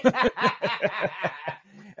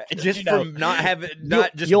 Just from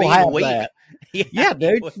not just being weak. Yeah,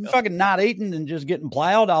 dude. Fucking not eating and just getting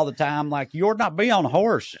plowed all the time. Like, you ought not be on a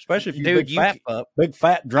horse, especially if you're big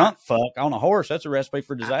fat drunk fuck on a horse. That's a recipe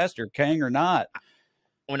for disaster, king or not.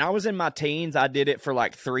 When I was in my teens, I did it for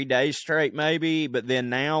like 3 days straight, maybe. But then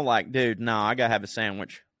now, like, dude, no, I got to have a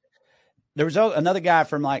sandwich. There was another guy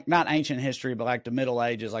from, like, not ancient history, but like the Middle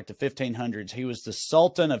Ages, like the 1500s. He was the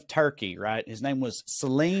Sultan of Turkey, right? His name was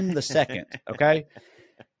Selim II, okay?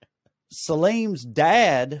 Selim's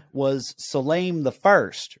dad was Selim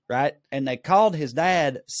I, right? And they called his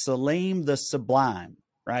dad Selim the Sublime,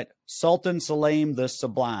 right? Sultan Selim the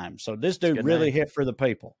Sublime. So this dude really hit for the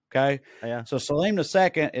people, okay? Yeah. So Selim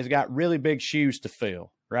II has got really big shoes to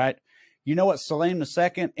fill, right? You know what Selim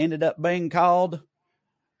II ended up being called?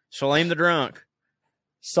 Selim the Drunk.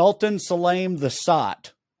 Sultan Selim the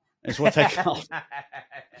Sot. is what they call it.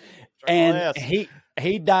 And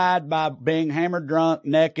he died by being hammered drunk,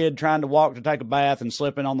 naked, trying to walk to take a bath and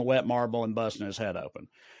slipping on the wet marble and busting his head open.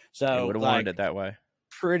 So would have wanted it that way.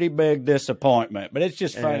 Pretty big disappointment. But it's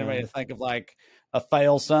just funny to me to think of like a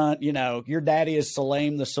fail son. You know, your daddy is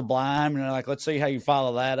Salim the Sublime, and they're like, let's see how you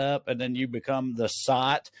follow that up, and then you become the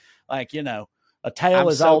Sot. Like, you know, a tale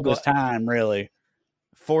is old as time, really.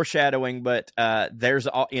 Foreshadowing, but there's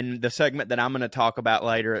in the segment that I'm going to talk about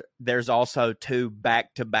later, there's also 2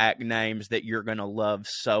 back-to-back names that you're going to love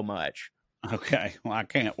so much. Okay, well, I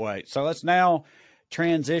can't wait. So let's now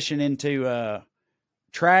transition into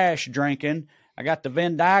trash drinking. I got the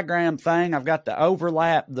Venn diagram thing. I've got the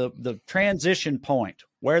overlap, the transition point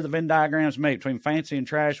where the Venn diagrams meet between fancy and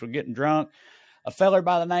trash with getting drunk. A feller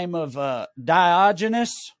by the name of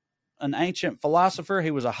Diogenes, an ancient philosopher.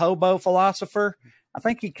 He was a hobo philosopher. I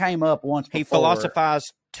think he came up once before. He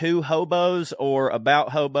philosophized to hobos or about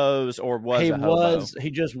hobos, or was a hobo?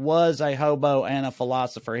 He just was a hobo and a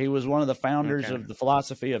philosopher. He was one of the founders of the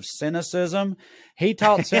philosophy of cynicism. He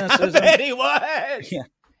taught cynicism. I bet he was. Yeah.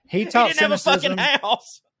 He taught didn't cynicism. have a fucking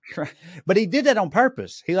house. But he did that on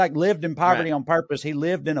purpose. He like lived in poverty on purpose. He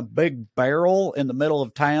lived in a big barrel in the middle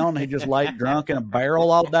of town. He just laid drunk in a barrel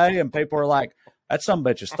all day, and people were like, "That some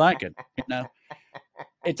bitch is thinking," you know.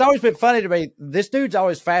 It's always been funny to me. This dude's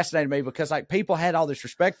always fascinated me because like people had all this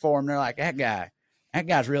respect for him. They're like, that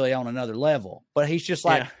guy's really on another level. But he's just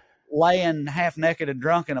like laying half naked and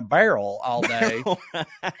drunk in a barrel all day.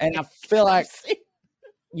 And I feel like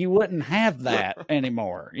you wouldn't have that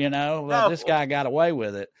anymore, you know. But this guy got away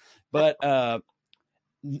with it. But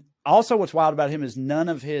also what's wild about him is none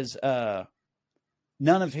of his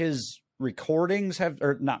recordings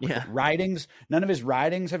writings. None of his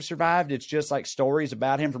writings have survived. It's just like stories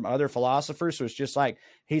about him from other philosophers. So it's just like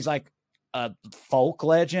he's like a folk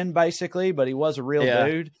legend basically, but he was a real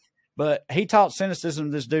dude. But he taught cynicism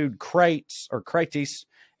to this dude Crates,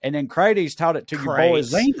 and then Crates taught it to your boy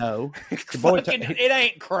Zeno. It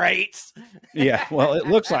ain't Crates. Yeah, well, it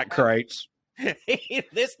looks like Crates.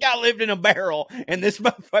 This guy lived in a barrel, and this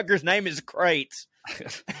motherfucker's name is Crates.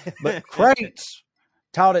 But Crates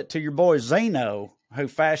taught it to your boy Zeno, who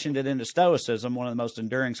fashioned it into Stoicism, one of the most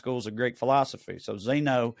enduring schools of Greek philosophy. So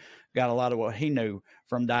Zeno got a lot of what he knew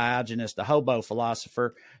from Diogenes, the hobo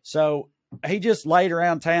philosopher. So he just laid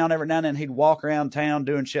around town every now and then. He'd walk around town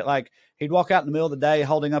doing shit like he'd walk out in the middle of the day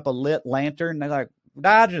holding up a lit lantern. They're like,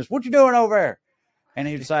 Diogenes, what you doing over there? And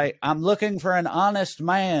he'd say, I'm looking for an honest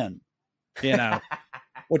man, you know.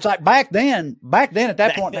 Which like back then at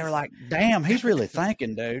that point, they were like, damn, he's really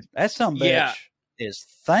thinking, dude. That's some bitch. Yeah. Is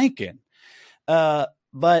thinking,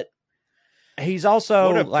 but he's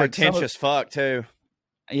also what a like pretentious fuck too.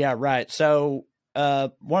 Yeah, right. So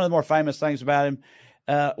one of the more famous things about him,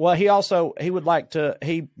 he would like to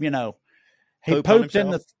he pooped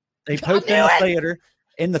in the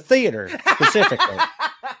theater specifically.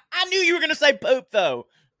 I knew you were going to say poop though.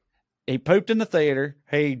 He pooped in the theater.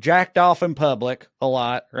 He jacked off in public a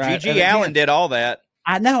lot. Right, G.G. Allen did all that.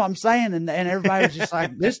 I know, I'm saying, and everybody was just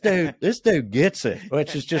like, this dude gets it,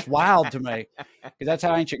 which is just wild to me because that's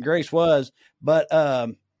how ancient Greece was. But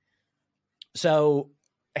so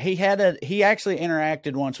he actually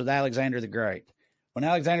interacted once with Alexander the Great. When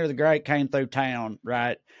Alexander the Great came through town,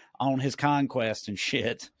 right, on his conquest and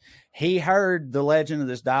shit, he heard the legend of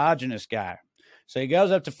this Diogenes guy. So he goes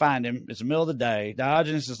up to find him. It's the middle of the day.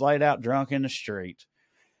 Diogenes is laid out drunk in the street.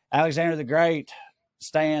 Alexander the Great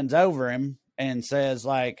stands over him and says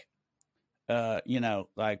like,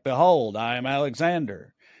 behold, I am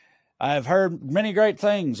Alexander. I have heard many great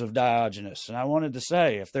things of Diogenes, and I wanted to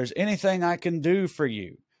say, if there's anything I can do for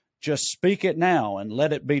you, just speak it now and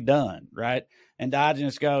let it be done, right? And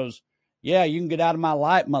Diogenes goes, yeah, you can get out of my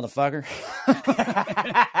light, motherfucker.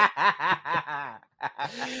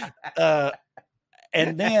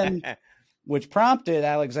 And then, which prompted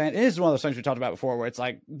Alexander, this is one of those things we talked about before where it's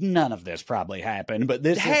like, none of this probably happened, but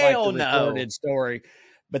this is like the recorded story.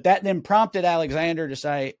 But that then prompted Alexander to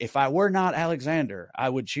say, if I were not Alexander, I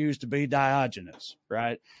would choose to be Diogenes,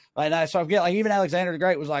 right? So I get like even Alexander the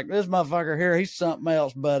Great was like, this motherfucker here, he's something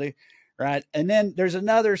else, buddy, right? And then there's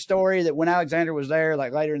another story that when Alexander was there,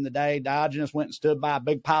 like later in the day, Diogenes went and stood by a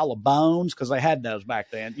big pile of bones because they had those back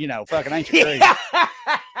then, fucking ancient Greece.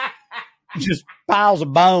 Just piles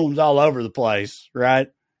of bones all over the place, right?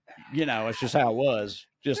 It's just how it was.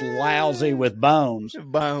 Just lousy with bones.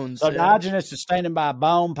 Bones. So Diogenes is standing by a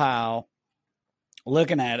bone pile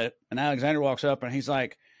looking at it, and Alexander walks up and he's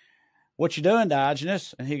like, what you doing,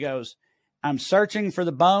 Diogenes? And he goes, I'm searching for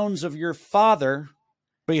the bones of your father.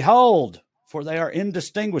 Behold, for they are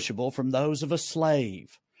indistinguishable from those of a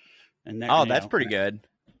slave. And that's pretty good.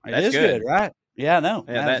 It That's is good, right? Yeah, no.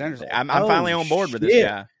 Yeah, I'm finally on board with this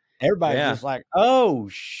guy. Everybody's just like, oh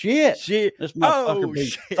shit, this motherfucker be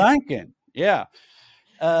thinking. Yeah.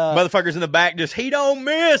 Motherfuckers in the back just, he don't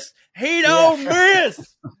miss. He don't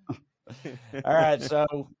miss. All right.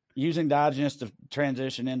 So using Diogenes to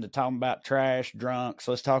transition into talking about trash drunks.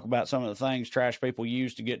 Let's talk about some of the things trash people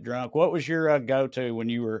use to get drunk. What was your go-to when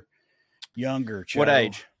you were younger? Joe? What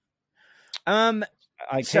age?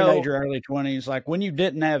 Like teenager, early 20s, like when you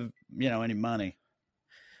didn't have, any money.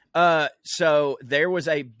 So there was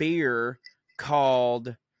a beer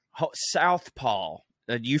called Southpaw.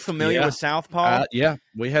 Are you familiar with Southpaw? Yeah,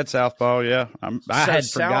 we had Southpaw. Yeah, I had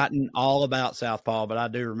forgotten all about Southpaw, but I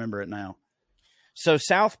do remember it now. So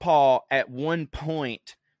Southpaw at one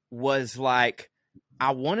point was like,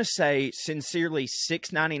 I want to say sincerely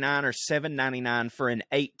 $6.99 or $7.99 for an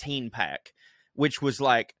 18-pack, which was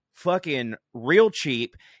like fucking real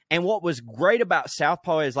cheap. And what was great about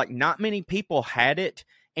Southpaw is like not many people had it.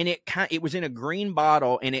 And it was in a green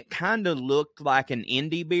bottle, and it kind of looked like an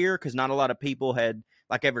indie beer because not a lot of people had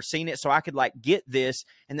like ever seen it. So I could like get this,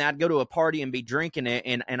 and then I'd go to a party and be drinking it,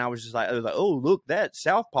 and I was just like, oh, look, that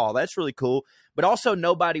Southpaw, that's really cool. But also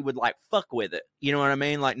nobody would like fuck with it. You know what I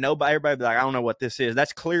mean? Like everybody would be like, I don't know what this is.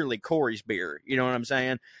 That's clearly Corey's beer. You know what I'm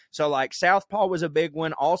saying? So like Southpaw was a big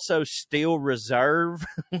one. Also Steel Reserve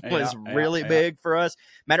was really big for us.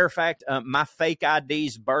 Matter of fact, my fake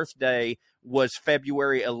ID's birthday was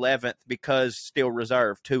February 11th because Steel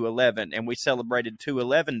Reserve 211, and we celebrated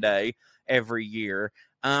 211 Day every year.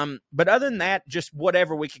 But other than that, just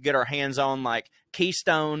whatever we could get our hands on, like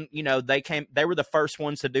Keystone, they were the first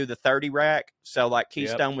ones to do the 30 rack. So like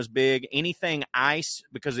Keystone was big. Anything ice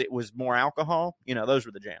because it was more alcohol, those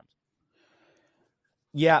were the jams.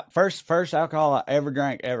 Yeah. First alcohol I ever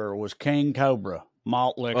drank was King Cobra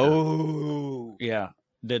malt liquor. Oh yeah.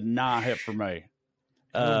 Did not hit for me.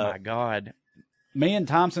 Oh my God. Me and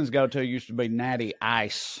Thompson's go-to used to be Natty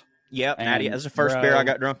Ice. Yep. Natty. That's the first beer I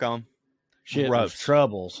got drunk on. Shit was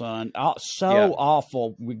trouble, son.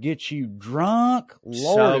 Awful. Would get you drunk.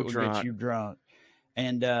 Lord, it would get you drunk.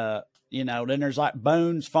 And, then there's like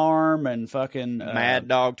Boone's Farm and fucking Mad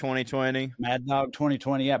Dog 2020. Mad Dog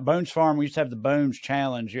 2020. Yeah, Boone's Farm. We used to have the Boone's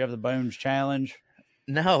Challenge. You have the Boone's Challenge?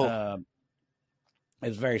 No.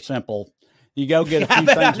 It's very simple. You go get a few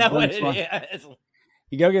things.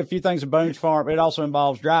 You go get a few things at Boone's Farm. It also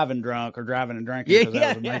involves driving drunk or driving and drinking because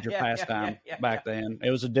that was a major pastime back then.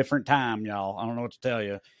 It was a different time, y'all. I don't know what to tell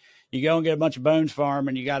you. You go and get a bunch of Boone's Farm,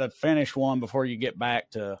 and you got to finish one before you get back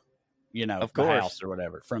to, the house or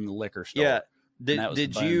whatever from the liquor store. Yeah. That was the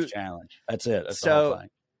Boone's challenge. That's it. That's the whole thing.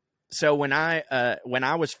 So when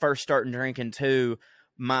I was first starting drinking too,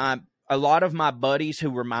 a lot of my buddies who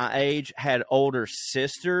were my age had older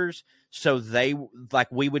sisters. So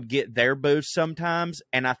we would get their booze sometimes.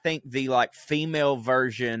 And I think the like female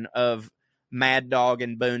version of Mad Dog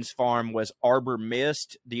and Boone's Farm was Arbor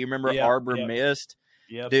Mist. Do you remember Arbor Mist?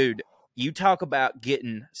 Yep. Dude, you talk about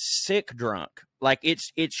getting sick drunk. Like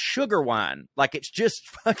it's sugar wine. Like it's just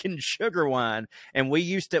fucking sugar wine. And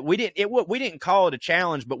we didn't call it a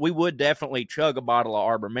challenge, but we would definitely chug a bottle of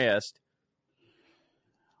Arbor Mist.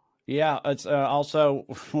 Yeah, it's also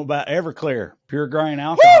about Everclear, pure grain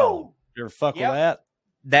alcohol. Woo! You ever fuck with that?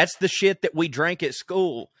 That's the shit that we drank at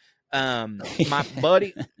school. My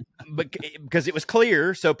buddy, because it was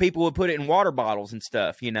clear, so people would put it in water bottles and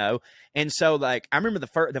stuff, And so, like, I remember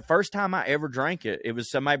the first time I ever drank it, it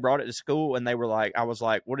was somebody brought it to school, and they were like, I was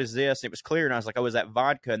like, "What is this?" And it was clear, and I was like, "Oh, is that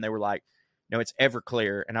vodka?" And they were like, "No, it's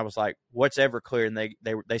Everclear." And I was like, "What's Everclear?" And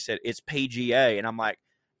they said it's PGA, and I'm like,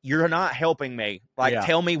 "You're not helping me. Like,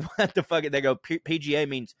 tell me what the fuck." They go, PGA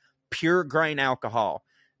means pure grain alcohol.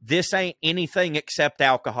 This ain't anything except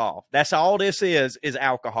alcohol. That's all this is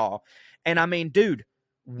alcohol. And I mean, dude,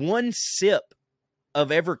 one sip of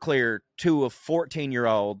Everclear to a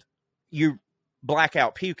 14-year-old, you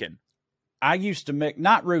blackout puking. I used to mix,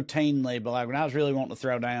 not routinely, but like when I was really wanting to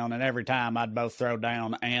throw down, and every time I'd both throw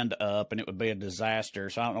down and up, and it would be a disaster.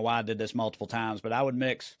 So I don't know why I did this multiple times, but I would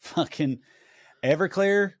mix fucking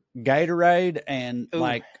Everclear, Gatorade, and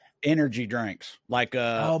like energy drinks. Like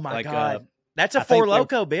oh my like, God. That's a Four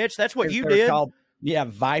Loko, bitch. That's what you did. Called,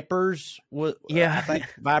 Vipers. I think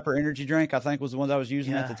Viper energy drink, I think, was the one I was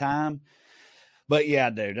using at the time. But yeah,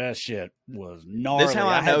 dude, that shit was gnarly. This is how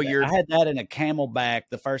I know you're. I had that in a Camelback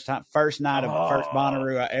the first night of first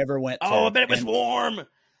Bonnaroo I ever went to. Oh, I bet it was warm.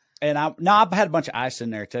 And I had a bunch of ice in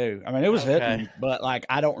there too. I mean, it was hitting, but like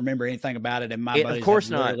I don't remember anything about it. And my buddies, of course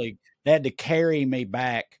not. They had to carry me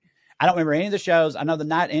back. I don't remember any of the shows. I know the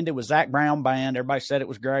night ended with Zach Brown Band. Everybody said it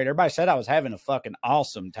was great. Everybody said I was having a fucking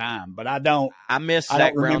awesome time, but I miss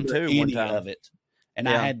Zach Brown too. Any of it.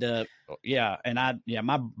 And I had to,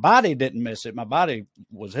 my body didn't miss it. My body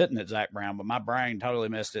was hitting it, Zach Brown, but my brain totally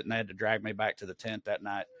missed it, and they had to drag me back to the tent that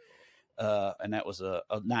night. And that was a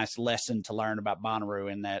nice lesson to learn about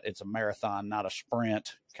Bonnaroo, in that it's a marathon, not a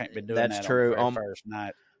sprint. Can't be doing that true. on the first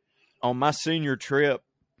night. On my senior trip,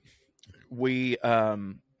 we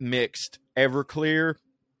mixed Everclear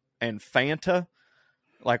and Fanta.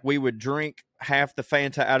 Like, we would drink half the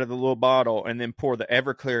Fanta out of the little bottle and then pour the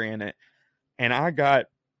Everclear in it. And I got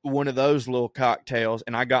one of those little cocktails,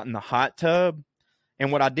 and I got in the hot tub.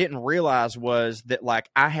 And what I didn't realize was that, like,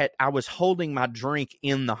 I was holding my drink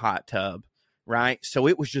in the hot tub, right? So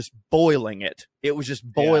it was just boiling it. It was just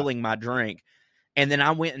boiling my drink. And then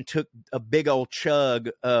I went and took a big old chug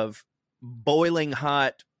of boiling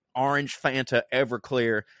hot orange Fanta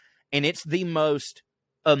Everclear, and it's the most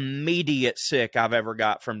immediate sick I've ever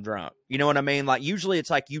got from drunk. You know what I mean? Like, usually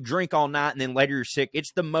it's like you drink all night and then later you're sick.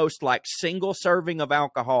 It's the most, like, single serving of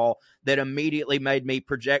alcohol that immediately made me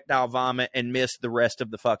projectile vomit and miss the rest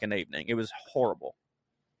of the fucking evening. It was horrible.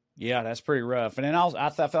 Yeah, that's pretty rough. And then also, I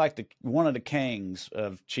feel like one of the kings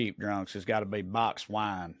of cheap drunks has got to be boxed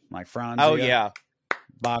wine, like Franzia. Oh yeah,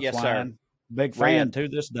 boxed yes, wine. sir. Big fan to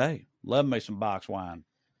this day. Love me some boxed wine.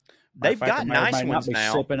 They've got nice ones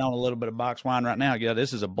now. Sipping on a little bit of box wine right now. Yeah,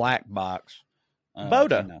 this is a black box.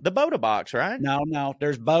 Boda, the Boda box, right? No.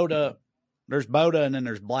 There's Boda, and then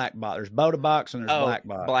there's black box. There's Boda box and there's black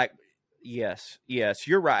box. Yes,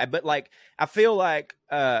 you're right. But, like, I feel like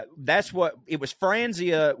that's what it was.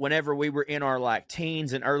 Franzia whenever we were in our, like,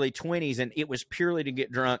 teens and early 20s, and it was purely to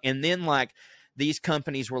get drunk. And then, like, these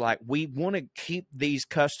companies were like, we want to keep these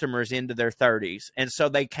customers into their 30s. And so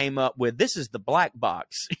they came up with, this is the black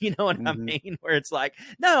box. You know what I mean? Where it's like,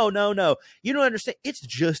 no. You don't understand. It's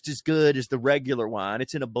just as good as the regular wine.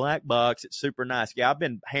 It's in a black box. It's super nice. Yeah, I've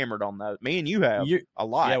been hammered on those. Me and you have a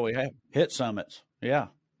lot. Yeah, we have. Hit Summits. Yeah.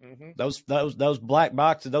 Those black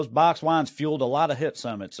boxes, those box wines fueled a lot of hit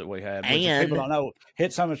summits that we had. And people don't know,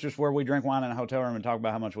 hit summits just where we drink wine in a hotel room and talk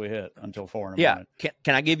about how much we hit until 4 in the morning.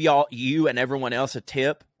 Can I give you and everyone else a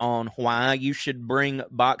tip on why you should bring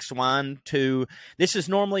boxed wine to? This is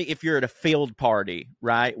normally if you're at a field party,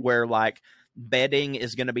 right, where, like, bedding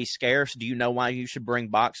is going to be scarce. Do you know why you should bring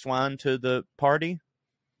boxed wine to the party?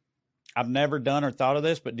 I've never done or thought of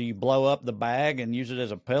this, but do you blow up the bag and use it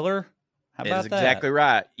as a pillar? How about that? Exactly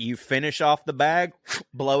right. You finish off the bag,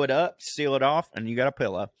 blow it up, seal it off, and you got a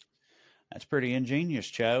pillow. That's pretty ingenious,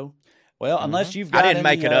 Cho. Well, unless you've got I didn't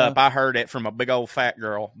make it up. I heard it from a big old fat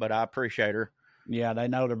girl, but I appreciate her. Yeah, they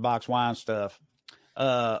know their box wine stuff.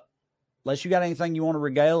 Unless you got anything you want to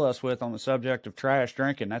regale us with on the subject of trash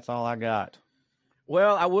drinking, that's all I got.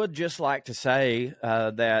 Well, I would just like to say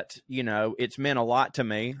that, you know, it's meant a lot to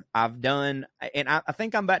me. I've done, and I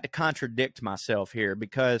think I'm about to contradict myself here,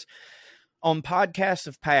 because on podcasts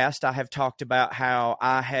of past, I have talked about how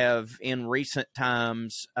I have in recent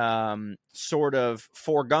times sort of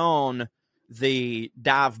foregone the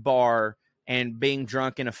dive bar and being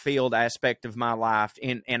drunk in a field aspect of my life.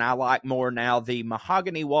 And I like more now the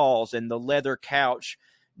mahogany walls and the leather couch,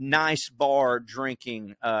 nice bar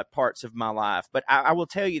drinking parts of my life. But I will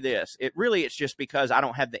tell you this, it's just because I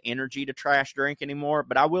don't have the energy to trash drink anymore.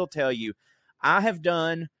 But I will tell you, I have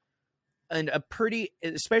done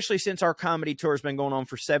especially since our comedy tour has been going on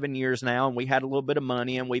for 7 years now, and we had a little bit of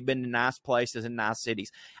money and we've been to nice places and nice cities.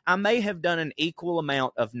 I may have done an equal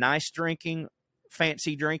amount of nice drinking,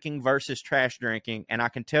 fancy drinking versus trash drinking. And I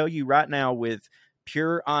can tell you right now with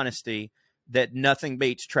pure honesty that nothing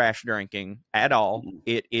beats trash drinking at all.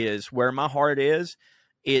 It is where my heart is.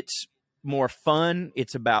 It's more fun.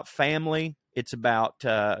 It's about family. It's about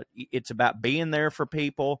being there for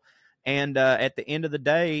people. And at the end of the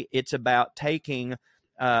day, it's about taking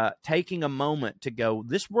a moment to go,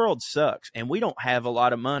 this world sucks and we don't have a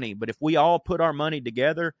lot of money, but if we all put our money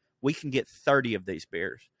together, we can get 30 of these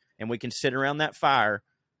beers and we can sit around that fire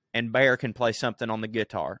and Bear can play something on the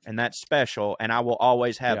guitar, and that's special. And I will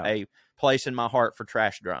always have a place in my heart for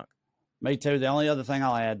trash drunk. Me too. The only other thing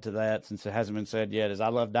I'll add to that, since it hasn't been said yet, is I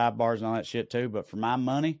love dive bars and all that shit too, but for my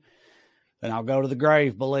money, then I'll go to the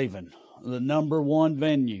grave believing the number one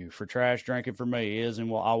venue for trash drinking for me is and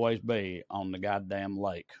will always be on the goddamn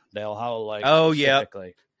lake, Del Hollow Lake. Oh yeah,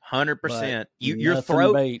 100%. Your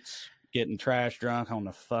throat beats getting trash drunk on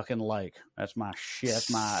the fucking lake. That's my shit.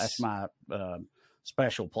 That's my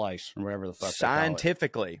special place, or whatever the fuck.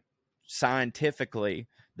 Scientifically,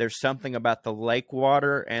 there's something about the lake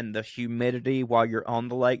water and the humidity while you're on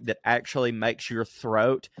the lake that actually makes your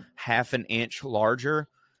throat half an inch larger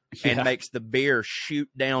and makes the beer shoot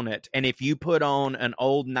down it. And if you put on an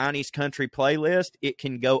old 90s country playlist, it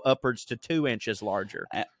can go upwards to 2 inches larger.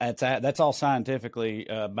 That's all scientifically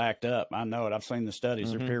backed up. I know it. I've seen the studies.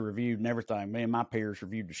 Mm-hmm. They're peer-reviewed and everything. Me and my peers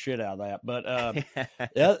reviewed the shit out of that. But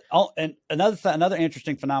and another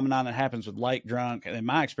interesting phenomenon that happens with lake drunk, and in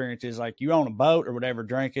my experience, is like you on a boat or whatever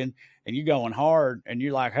drinking, and you going hard, and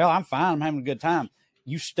you're like, hell, I'm fine. I'm having a good time.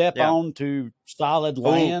 You step onto solid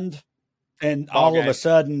land, and all of a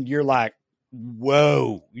sudden you're like,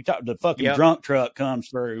 whoa. The fucking drunk truck comes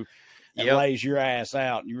through and lays your ass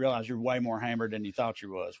out, and you realize you're way more hammered than you thought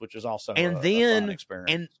you was, which is also a fun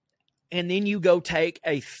experience. And then you go take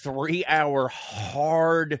a 3-hour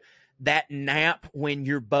hard nap when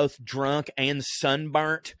you're both drunk and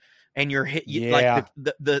sunburnt. And you're like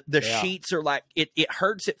the sheets are like it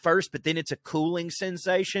hurts at first, but then it's a cooling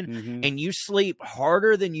sensation, and you sleep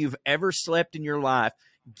harder than you've ever slept in your life.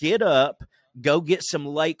 Get up, go get some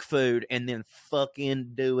lake food, and then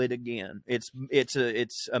fucking do it again. It's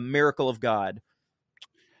a miracle of God.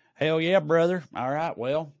 Hell yeah, brother! All right,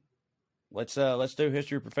 well, let's do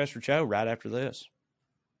History of Professor Cho right after this.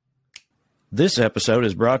 This episode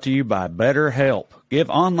is brought to you by BetterHelp. Give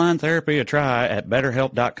online therapy a try at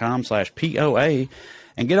betterhelp.com/POA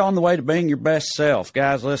and get on the way to being your best self.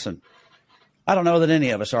 Guys, listen, I don't know that any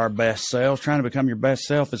of us are our best selves. Trying to become your best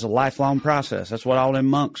self is a lifelong process. That's what all them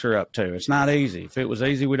monks are up to. It's not easy. If it was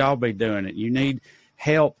easy, we'd all be doing it. You need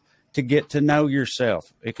help to get to know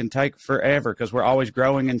yourself. It can take forever because we're always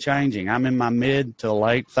growing and changing. I'm in my mid to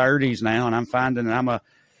late 30s now, and I'm finding that I'm a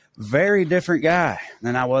very different guy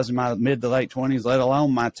than I was in my mid to late 20s, let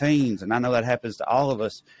alone my teens. And I know that happens to all of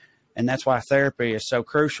us. And that's why therapy is so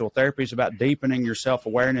crucial. Therapy is about deepening your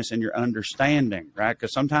self-awareness and your understanding, right?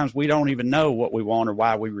 Because sometimes we don't even know what we want or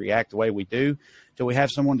why we react the way we do till we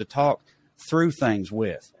have someone to talk through things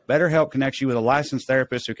with. BetterHelp connects you with a licensed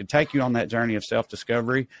therapist who can take you on that journey of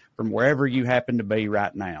self-discovery from wherever you happen to be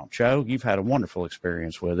right now. Cho, you've had a wonderful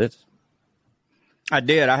experience with it. I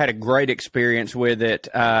did. I had a great experience with it.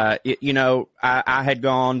 I had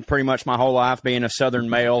gone pretty much my whole life being a Southern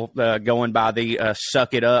male, going by the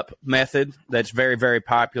suck it up method. That's very, very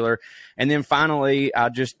popular. And then finally, I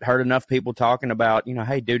just heard enough people talking about,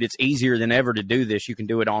 hey, dude, it's easier than ever to do this. You can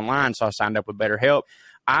do it online. So I signed up with BetterHelp.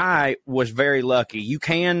 I was very lucky. You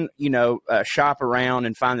can, shop around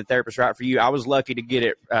and find the therapist right for you. I was lucky to get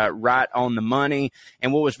it right on the money.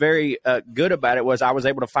 And what was very good about it was I was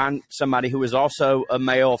able to find somebody who was also a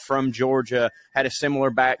male from Georgia, had a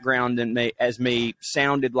similar background as me,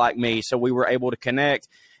 sounded like me. So we were able to connect.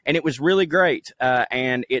 And it was really great.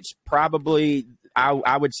 And it's probably,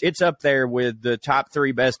 it's up there with the top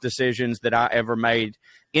 3 best decisions that I ever made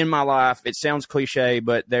in my life. It sounds cliche,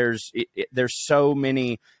 but there's so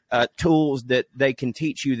many tools that they can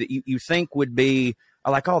teach you that you think would be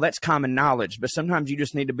like, oh, that's common knowledge. But sometimes you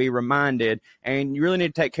just need to be reminded, and you really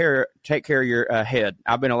need to take care of your head.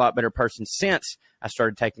 I've been a lot better person since I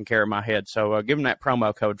started taking care of my head. So give them that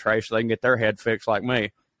promo code, Trey, so they can get their head fixed like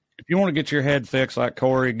me. If you want to get your head fixed like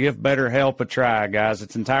Corey, give BetterHelp a try, guys.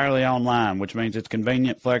 It's entirely online, which means it's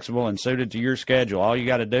convenient, flexible, and suited to your schedule. All you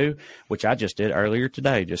got to do, which I just did earlier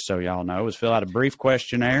today, just so y'all know, is fill out a brief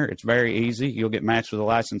questionnaire. It's very easy. You'll get matched with a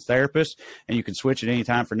licensed therapist, and you can switch at any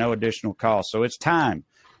time for no additional cost. So it's time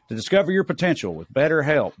to discover your potential with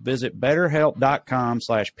BetterHelp. Visit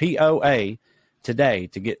BetterHelp.com/POA today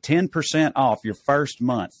to get 10% off your first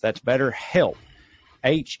month. That's BetterHelp.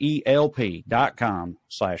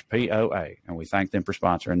 HELP.com/POA. And we thank them for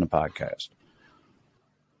sponsoring the podcast.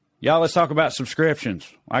 Y'all, let's talk about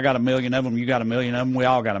subscriptions. I got 1 million of them. You got 1 million of them. We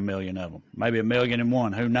all got 1 million of them. Maybe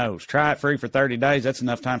 1,000,001. Who knows? Try it free for 30 days. That's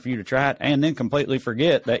enough time for you to try it and then completely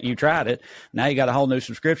forget that you tried it. Now you got a whole new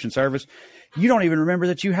subscription service. You don't even remember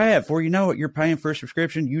that you have. Before you know it, you're paying for a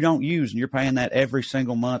subscription you don't use, and you're paying that every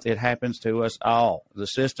single month. It happens to us all. The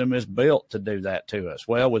system is built to do that to us.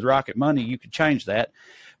 Well, with Rocket Money, you can change that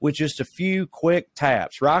with just a few quick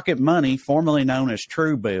taps. Rocket Money, formerly known as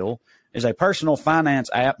Truebill, is a personal finance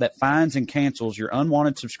app that finds and cancels your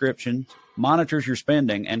unwanted subscriptions, monitors your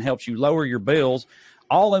spending, and helps you lower your bills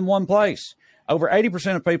all in one place. Over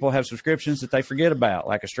 80% of people have subscriptions that they forget about,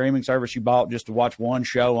 like a streaming service you bought just to watch one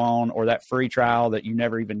show on, or that free trial that you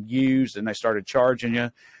never even used and they started charging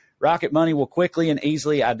you. Rocket Money will quickly and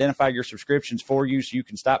easily identify your subscriptions for you so you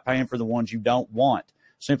can stop paying for the ones you don't want.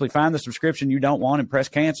 Simply find the subscription you don't want and press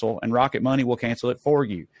cancel, and Rocket Money will cancel it for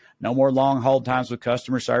you. No more long hold times with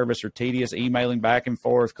customer service or tedious emailing back and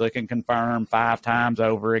forth, click and confirm 5 times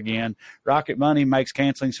over again. Rocket Money makes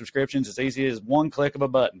canceling subscriptions as easy as one click of a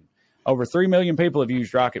button. Over 3 million people have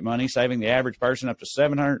used Rocket Money, saving the average person up to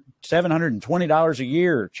 $720 a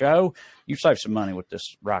year. Joe, you save some money with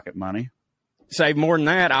this Rocket Money. Save more than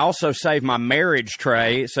that. I also save my marriage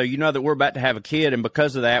tray. So you know that we're about to have a kid, and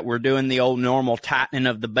because of that, we're doing the old normal tightening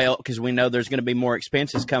of the belt because we know there's going to be more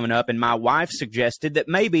expenses coming up. And my wife suggested that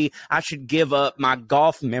maybe I should give up my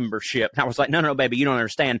golf membership. And I was like, no, baby, you don't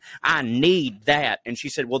understand. I need that. And she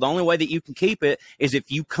said, well, the only way that you can keep it is if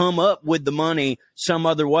you come up with the money some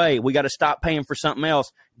other way. We got to stop paying for something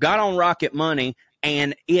else. Got on Rocket Money,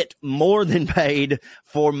 and it more than paid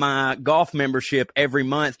for my golf membership every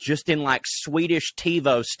month, just in like Swedish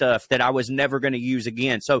TiVo stuff that I was never going to use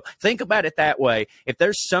again. So think about it that way. If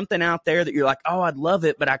there's something out there that you're like, oh, I'd love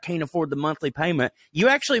it, but I can't afford the monthly payment, you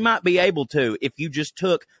actually might be able to if you just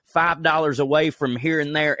took $5 away from here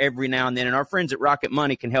and there every now and then. And our friends at Rocket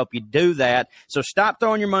Money can help you do that. So stop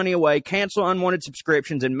throwing your money away, cancel unwanted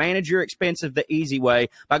subscriptions, and manage your expenses the easy way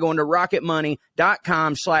by going to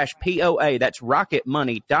rocketmoney.com/POA. That's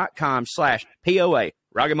rocketmoney.com/POA.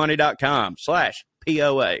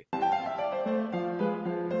 rocketmoney.com/POA.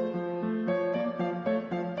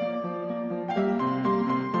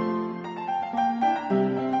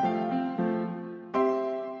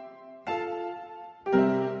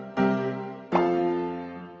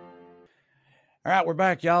 All right, we're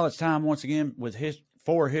back, y'all. It's time once again with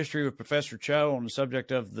for history with Professor Cho on the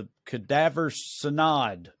subject of the Cadaver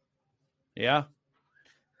Synod. Yeah?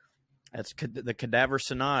 That's the Cadaver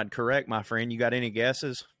Synod, correct, my friend? You got any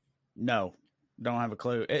guesses? No, don't have a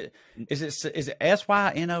clue. Is it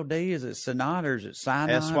SYNOD? Is it Synod or is it Synod?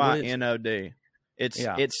 SYNOD.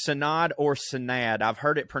 It's Synod or Synad. I've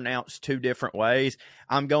heard it pronounced two different ways.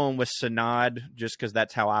 I'm going with Synod just because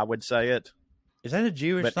that's how I would say it. Is that a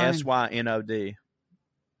Jewish but thing? SYNOD.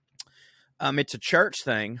 It's a church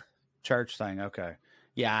thing. Church thing, okay.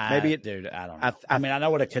 Yeah, maybe dude, I don't know. I mean, I know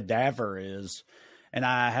what a cadaver is, and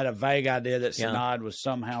I had a vague idea that Synod was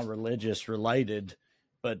somehow religious related,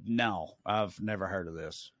 but no, I've never heard of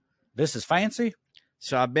this. This is fancy?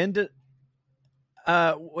 So I've been to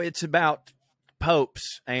it's about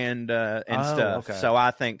popes and stuff. Okay. So I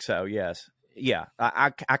think so, yes. Yeah,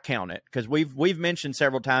 I count it because we've mentioned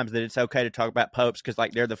several times that it's okay to talk about popes because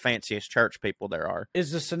like they're the fanciest church people there are.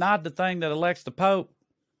 Is the Synod the thing that elects the pope?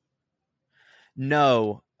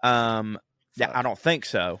 No, I don't think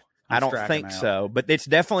so. I don't think so. But it's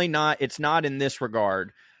definitely not. It's not in this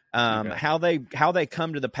regard. Okay. How they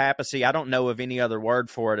come to the papacy, I don't know of any other word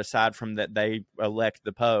for it aside from that they elect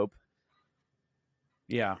the pope.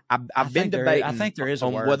 Yeah, I've been debating. I think there is a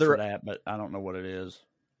word for that, but I don't know what it is.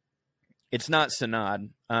 It's not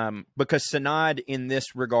synod, because synod in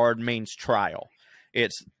this regard means trial.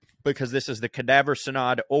 It's because this is the Cadaver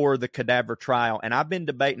Synod or the Cadaver Trial. And I've been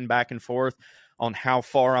debating back and forth on how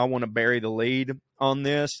far I want to bury the lead on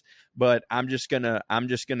this, but I'm just gonna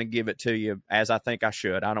give it to you as I think I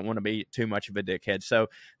should. I don't want to be too much of a dickhead. So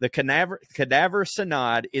the Cadaver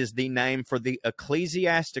Synod is the name for the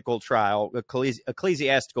ecclesiastical trial.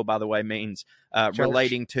 Ecclesiastical, by the way, means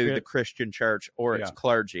relating to the Christian church or its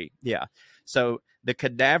clergy. Yeah. So the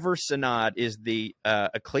Cadaver Synod is the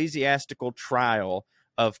ecclesiastical trial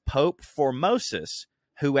of Pope Formosus,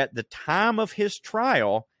 who at the time of his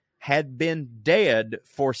trial had been dead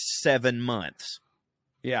for 7 months.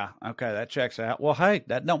 Yeah, okay, that checks out. Well, hey,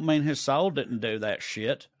 that don't mean his soul didn't do that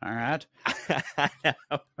shit, all right?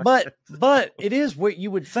 But it is what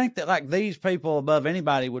you would think that, like, these people above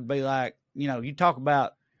anybody would be like, you know, you talk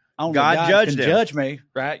about only God can judge me,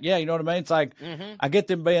 right? Yeah, you know what I mean? It's like, I get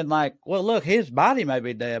them being like, well, look, his body may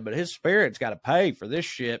be dead, but his spirit's got to pay for this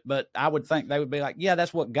shit. But I would think they would be like, yeah,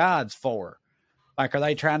 that's what God's for. Like, are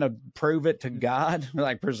they trying to prove it to God?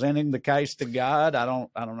 Like, presenting the case to God? I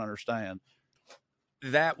don't understand.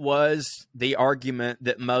 That was the argument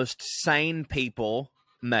that most sane people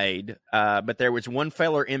made, but there was one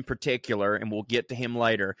feller in particular, and we'll get to him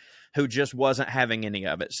later, who just wasn't having any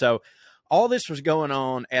of it. So all this was going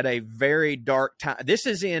on at a very dark time.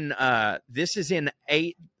 Listen to this,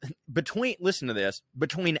 between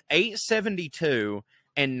 872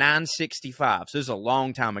 and 965. So this is a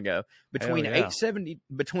long time ago. Between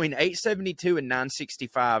 872 and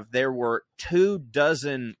 965, there were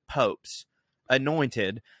 24 popes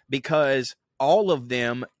anointed because all of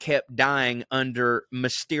them kept dying under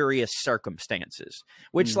mysterious circumstances,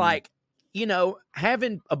 which like, you know,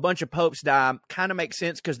 having a bunch of popes die kind of makes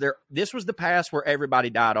sense because this was the past where everybody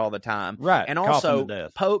died all the time. Right. And also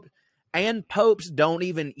popes don't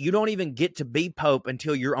even get to be pope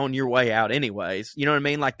until you're on your way out anyways. You know what I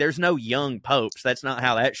mean? Like there's no young popes. That's not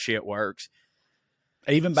how that shit works.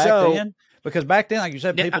 Even back then? Because back then, like you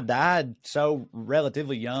said, people died so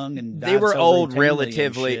relatively young and died they were so old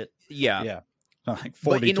relatively. Yeah. Yeah. Like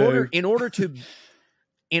But 42. in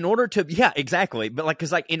order to yeah, exactly. But like,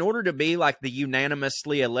 cause like in order to be like the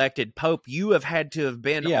unanimously elected pope, you have had to have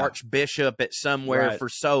been archbishop at somewhere for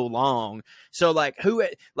so long. So like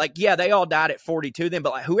yeah, they all died at 42 then,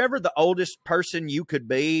 but like whoever the oldest person you could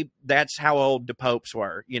be, that's how old the popes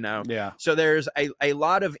were, you know? Yeah. So there's a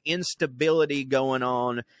lot of instability going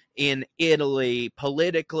on in Italy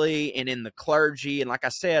politically and in the clergy. And like I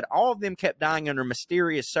said, all of them kept dying under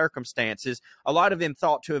mysterious circumstances. A lot of them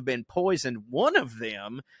thought to have been poisoned. One of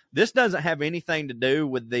them, this doesn't have anything to do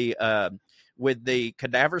with the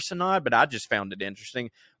Cadaver Synod, but I just found it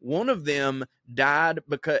interesting. One of them died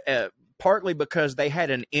because partly because they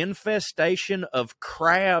had an infestation of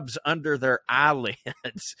crabs under their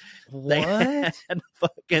eyelids. What?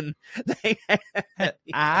 They had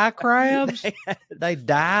eye crabs? They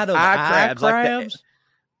died of eye crabs?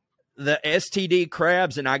 Like the STD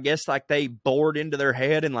crabs, and I guess like they bored into their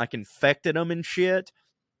head and like infected them and shit.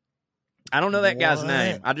 I don't know that guy's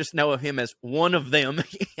name. I just know of him as one of them.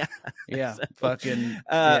 Yeah. So, fucking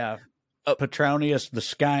Petronius the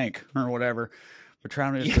Skank or whatever.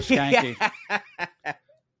 Petronius the Skanky.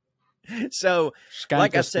 So, Skankus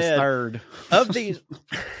like I said, third. of these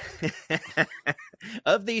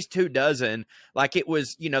of these 24, like it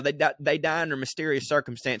was, you know, they die under mysterious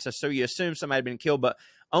circumstances, so you assume somebody had been killed, but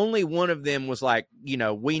only one of them was like, you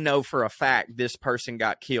know, we know for a fact this person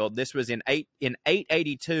got killed. This was in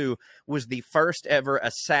 882 was the first ever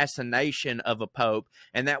assassination of a pope,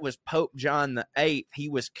 and that was Pope John VIII. He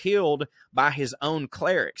was killed by his own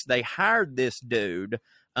clerics. They hired this dude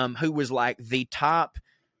who was like the top,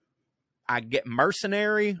 I get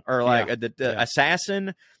mercenary or like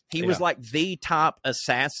assassin. He was like the top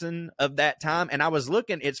assassin of that time. And I was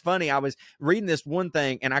looking, it's funny, I was reading this one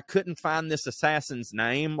thing and I couldn't find this assassin's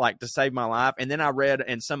name, like to save my life. And then I read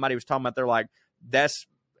and somebody was talking about, they're like, that's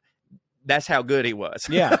how good he was.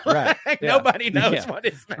 Yeah, right. Nobody knows what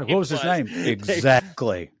his name was. What was his name?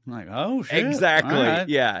 Exactly. Like, oh, shit. Exactly. Right.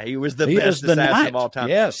 Yeah, he was the best assassin of all time.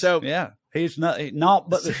 Yes. So, yeah. He's not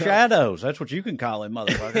but the shadows. That's what you can call him,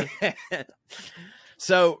 motherfucker.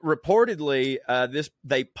 So reportedly,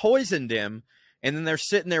 they poisoned him, and then they're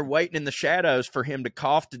sitting there waiting in the shadows for him to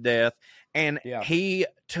cough to death. And he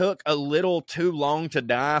took a little too long to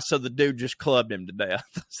die, so the dude just clubbed him to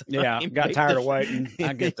death. So got tired of waiting.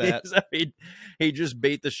 I get that. So he just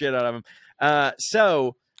beat the shit out of him.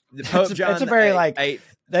 So the Pope John, that's a very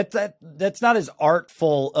that's not as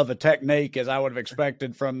artful of a technique as I would have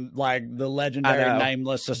expected from like the legendary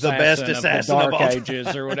nameless assassin, the best assassin of the Dark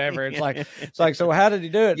Ages or whatever. It's like, so how did he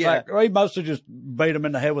do it? It's like, well, he mostly just beat him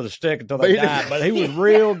in the head with a stick until they died. But he was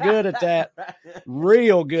real good at that.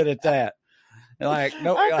 Real good at that. Like,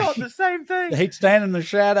 no, I thought the same thing. He'd stand in the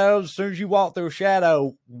shadows. As soon as you walk through a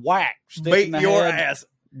shadow, whack, beat your ass.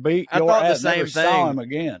 Beat your ass. Never saw him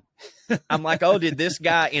again. I'm like, oh, did this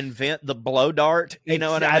guy invent the blow dart? You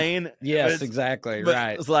know what I mean? Yes, exactly.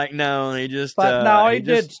 Right. It's like, no, he just. But he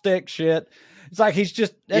did stick shit. It's like he's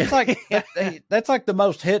just. It's like that's like the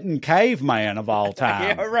most hidden caveman of all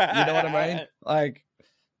time. Yeah, right. You know what I mean? Like,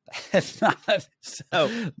 it's not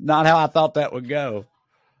how I thought that would go.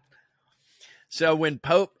 So when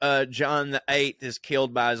Pope John VIII is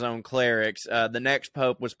killed by his own clerics, the next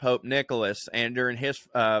pope was Pope Nicholas, and during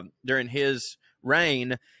his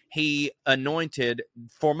reign, he anointed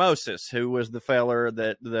Formosus, who was the feller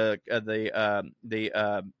that the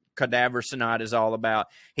Cadaver Synod is all about.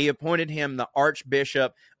 He appointed him the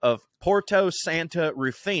Archbishop of Porto Santa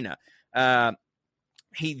Rufina.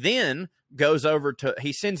 He then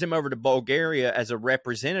he sends him over to Bulgaria as a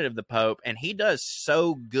representative of the Pope, and he does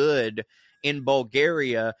so good in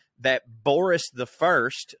Bulgaria that Boris the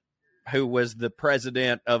First, who was the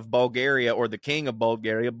president of Bulgaria, or the king of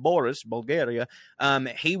Bulgaria, Bulgaria,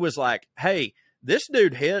 he was like, hey, this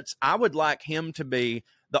dude hits. I would like him to be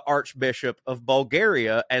the Archbishop of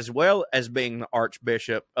Bulgaria as well as being the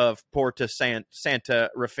Archbishop of Porto Santa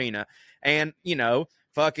Rufina. And, you know,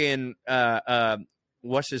 fucking,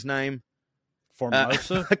 what's his name?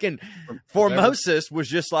 Formosa? Formosus was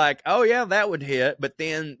just like, oh, yeah, that would hit. But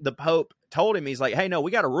then the Pope told him, he's like, hey, no, we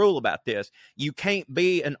got a rule about this. You can't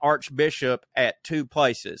be an archbishop at two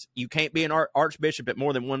places. You can't be an archbishop at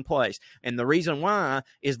more than one place. And the reason why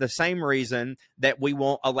is the same reason that we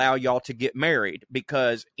won't allow y'all to get married,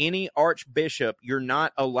 because any archbishop, you're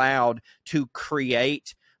not allowed to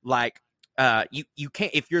create like you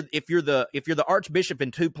can't, if you're the archbishop in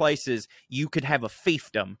two places, you could have a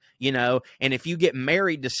fiefdom, you know, and if you get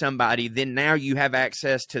married to somebody, then now you have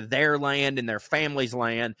access to their land and their family's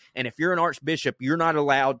land. And if you're an archbishop, you're not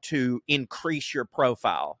allowed to increase your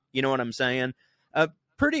profile. You know what I'm saying?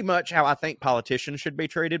 pretty much how I think politicians should be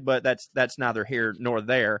treated, but that's neither here nor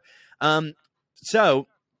there. So,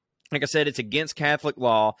 like I said, it's against Catholic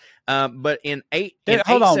law. But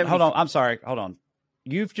hold on. I'm sorry. Hold on.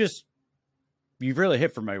 You've really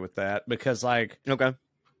hit for me with that, because like, okay,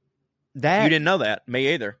 that you didn't know that.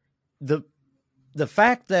 Me either. The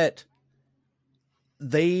fact that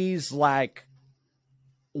these like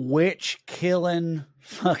witch killing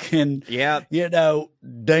fucking,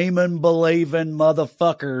 demon believing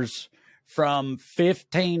motherfuckers from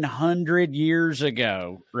 1500 years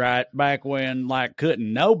ago, right back when like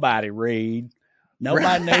couldn't nobody read,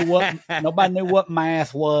 nobody knew what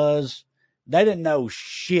math was, they didn't know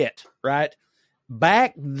shit, right?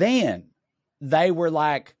 Back then they were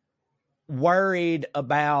like worried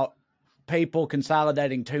about people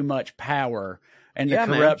consolidating too much power and the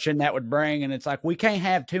corruption that would bring. And it's like, we can't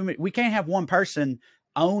have one person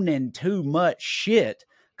owning too much shit,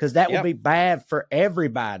 because that would be bad for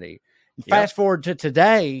everybody. Fast forward to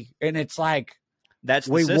today, and it's like,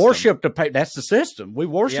 we worship that's the system. We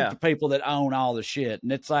worship the people that own all the shit.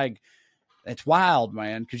 And it's like, it's wild,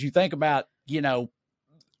 man. Because you think about,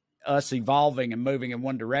 us evolving and moving in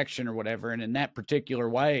one direction or whatever. And in that particular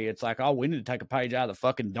way, it's like, oh, we need to take a page out of the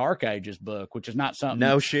fucking Dark Ages book, which is not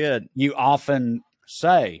something you often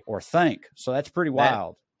say or think. So that's pretty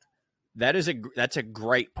wild. That's a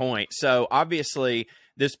great point. So obviously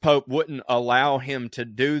this Pope wouldn't allow him to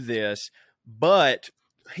do this, but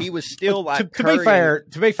he was still like, to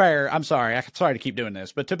be fair, I'm sorry. I'm sorry to keep doing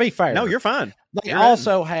this, but to be fair, no, you're fine. They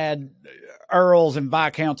also had earls and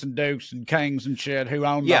viscounts and dukes and kings and shit who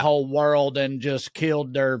owned the whole world and just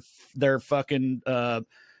killed their fucking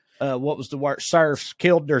what was the word, serfs,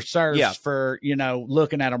 killed their serfs for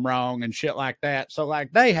looking at them wrong and shit like that. So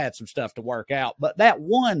like they had some stuff to work out, but that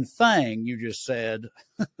one thing you just said,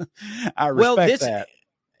 I respect that.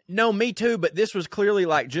 No, me too. But this was clearly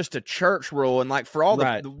like just a church rule, and like for all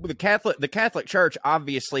the Catholic Church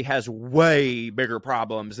obviously has way bigger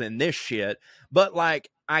problems than this shit. But like,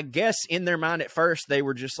 I guess in their mind at first they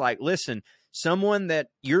were just like, listen, someone that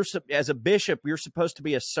as a bishop, you're supposed to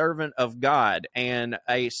be a servant of God, and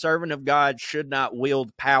a servant of God should not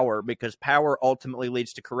wield power, because power ultimately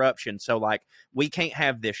leads to corruption. So like, we can't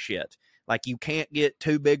have this shit. Like, you can't get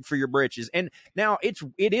too big for your britches. And now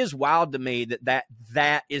it is wild to me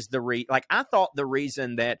that is the like, I thought the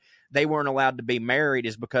reason that they weren't allowed to be married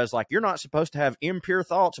is because like, you're not supposed to have impure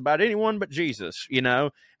thoughts about anyone but Jesus.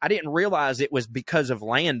 I didn't realize it was because of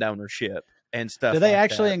land ownership and stuff. Do they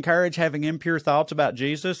actually encourage having impure thoughts about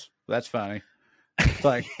Jesus? That's funny. It's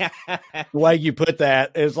like, the way you put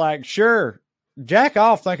that is like, sure, jack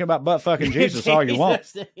off thinking about butt fucking Jesus all you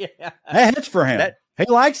want. That's for him. He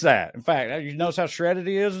likes that. In fact, you notice how shredded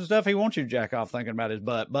he is and stuff. He wants you to jack off thinking about his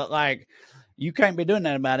butt. But like, you can't be doing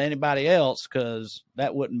that about anybody else, because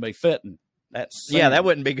that wouldn't be fitting. That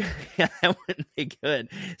wouldn't be good. That wouldn't be good.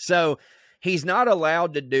 So he's not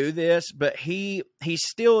allowed to do this, but he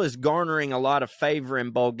still is garnering a lot of favor in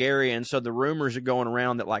Bulgaria. And so the rumors are going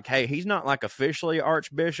around that like, hey, he's not like officially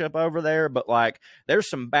archbishop over there, but like there's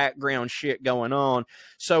some background shit going on.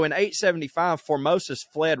 So in 875, Formosus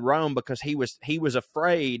fled Rome because he was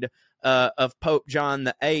afraid of Pope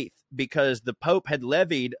John VIII, because the Pope had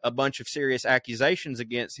levied a bunch of serious accusations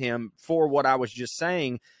against him for what I was just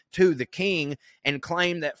saying to the king, and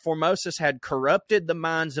claimed that Formosus had corrupted the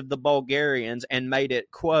minds of the Bulgarians and made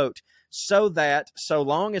it, quote, so that so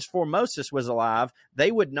long as Formosus was alive,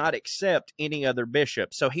 they would not accept any other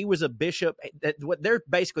bishop. So he was a bishop. What they're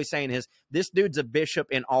basically saying is, this dude's a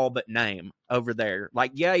bishop in all but name over there.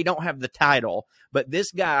 Like, yeah, you don't have the title, but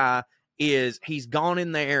this guy he's gone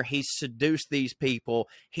in there, he's seduced these people,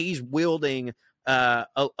 he's wielding a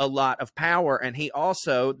lot of power. And he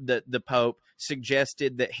also, the Pope,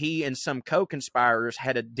 suggested that he and some co-conspirators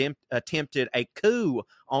had attempted a coup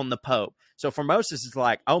on the Pope. So Formosus is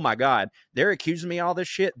like, oh my God, they're accusing me of all this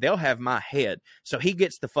shit, they'll have my head. So he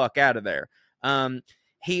gets the fuck out of there.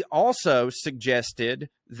 He also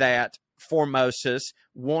suggested that Formosus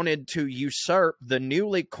wanted to usurp the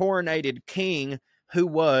newly coronated king, who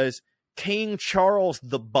was King Charles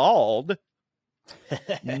the Bald.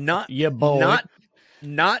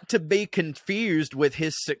 Not to be confused with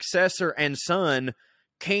his successor and son,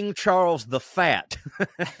 King Charles the Fat.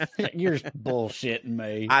 You're bullshitting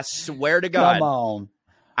me. I swear to God. Come on.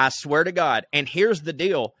 I swear to God. And here's the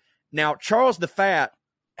deal. Now, Charles the Fat,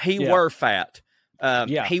 he were fat.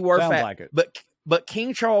 He were fat. Like it. But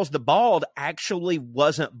King Charles the Bald actually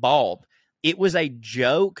wasn't bald. It was a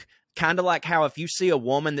joke, kind of like how if you see a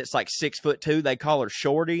woman that's like 6'2", they call her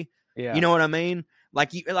shorty. Yeah. You know what I mean?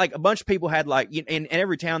 Like a bunch of people had like, in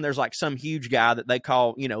every town, there's like some huge guy that they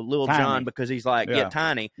call, Lil Tiny. John, because he's like,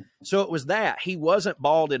 tiny. So it was that. He wasn't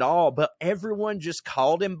bald at all, but everyone just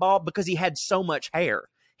called him bald because he had so much hair.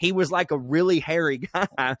 He was like a really hairy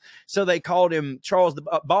guy. So they called him Charles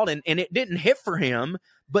the Bald, and it didn't hit for him,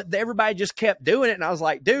 but everybody just kept doing it. And I was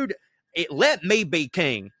like, dude, let me be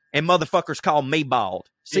king, and motherfuckers call me bald.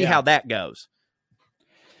 See how that goes.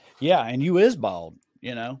 Yeah, and you is bald,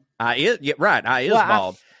 I is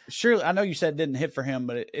bald. Surely, I know you said it didn't hit for him,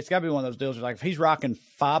 but it's got to be one of those deals where, like, if he's rocking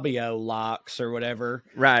Fabio locks or whatever,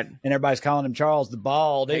 right, and everybody's calling him Charles the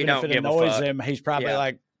Bald, even if it annoys him, he's probably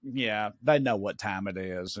like, they know what time it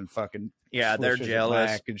is, and fucking they're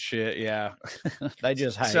jealous and shit. Yeah, they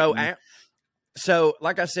just hate. So,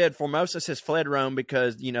 like I said, Formosus has fled Rome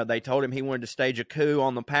because, they told him he wanted to stage a coup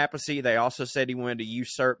on the papacy. They also said he wanted to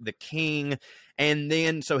usurp the king. And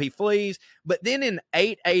then, so he flees. But then in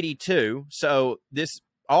 882, so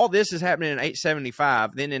all this is happening in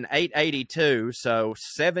 875. Then in 882, so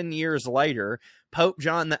 7 years later, Pope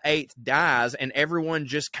John VIII dies, and everyone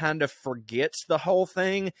just kind of forgets the whole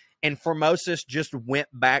thing. And Formosus just went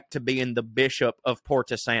back to being the bishop of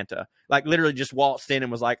Porta Santa. Like, literally just waltzed in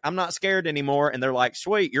and was like, I'm not scared anymore. And they're like,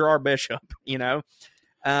 sweet, you're our bishop,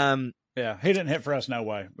 Yeah, he didn't hit for us, no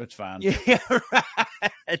way. It's fine. Yeah,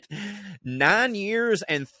 right. 9 years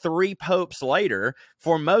and 3 popes later,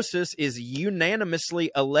 Formosus is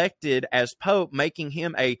unanimously elected as pope, making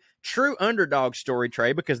him a true underdog story,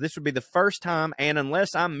 Trey, because this would be the first time, and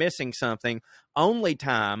unless I'm missing something, only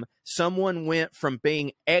time someone went from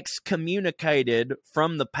being excommunicated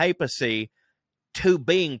from the papacy to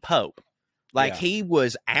being pope. Like, he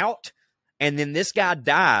was out, and then this guy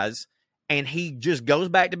dies, and he just goes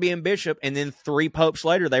back to being bishop, and then 3 popes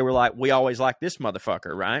later, they were like, we always liked this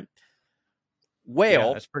motherfucker, right?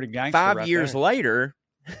 Well, that's pretty gangster 5 years later,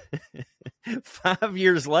 5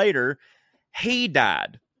 years later, he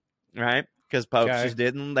died, right? Because popes just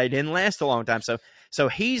didn't last a long time. So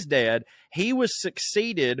he's dead. He was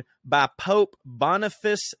succeeded by Pope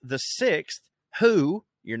Boniface VI, who,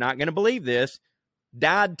 you're not going to believe this,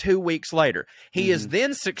 died 2 weeks later. He is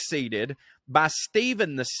then succeeded by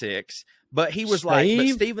Stephen VI, but he was but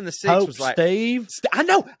Stephen VI Pope was like, Steve. I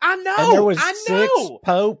know. And there was 6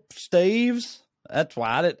 Pope Steves. That's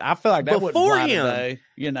why I feel like that wouldn't fly today.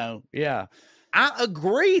 Yeah. I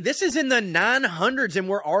agree. This is in the 900s, and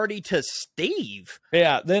we're already to Steve.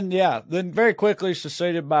 Yeah. Then very quickly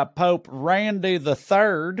succeeded by Pope Randy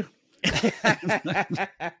III,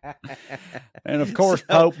 and of course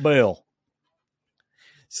Pope Bill.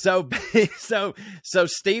 So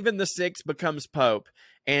Stephen VI becomes pope,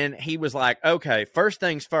 and he was like, okay, first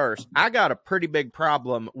things first, I got a pretty big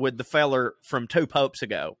problem with the feller from 2 popes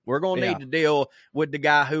ago. We're going to need to deal with the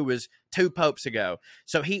guy who was 2 popes ago.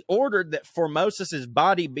 So he ordered that Formosus's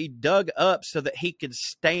body be dug up so that he could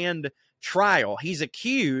stand trial. He's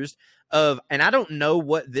accused of, and I don't know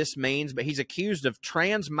what this means, but he's accused of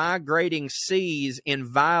transmigrating seas in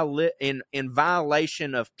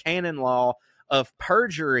violation of canon law, of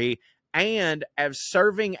perjury, and of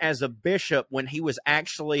serving as a bishop when he was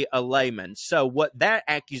actually a layman. So what that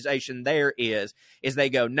accusation there is they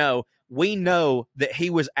go, no, we know that he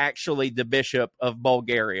was actually the bishop of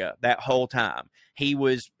Bulgaria that whole time. He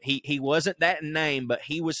wasn't that name, but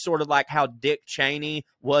he was sort of like how Dick Cheney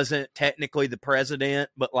wasn't technically the president,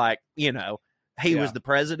 but like, he was the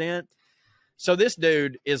president. So this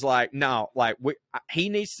dude is like, no, like he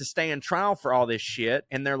needs to stand trial for all this shit.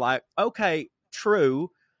 And they're like, okay,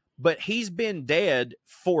 true, but he's been dead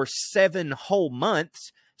for 7 whole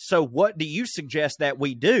months. So what do you suggest that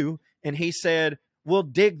we do? And he said, we'll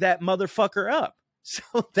dig that motherfucker up.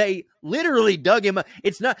 So they literally dug him up.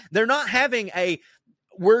 They're not having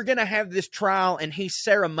we're going to have this trial and he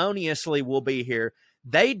ceremoniously will be here.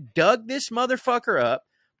 They dug this motherfucker up,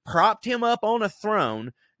 propped him up on a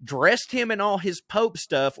throne, dressed him in all his pope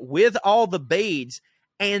stuff with all the beads,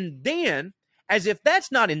 and then, as if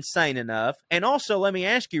that's not insane enough, and also let me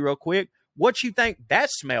ask you real quick, what you think that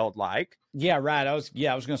smelled like? Yeah, right. I was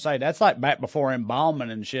going to say, that's like back before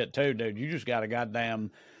embalming and shit too, dude. You just got a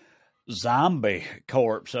goddamn zombie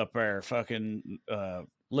corpse up there fucking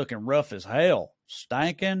looking rough as hell,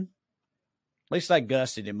 stinking. At least they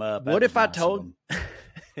gusted him up. What if I told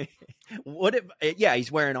what if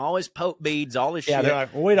he's wearing all his pope beads, all his shit. They're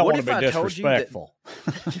like, well, we don't want to be disrespectful.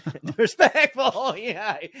 Respectful,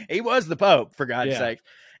 yeah. He was the pope, for God's sake.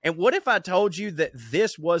 And what if I told you that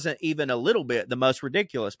this wasn't even a little bit the most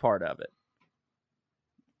ridiculous part of it?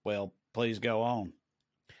 Well, please go on.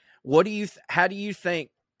 How do you think,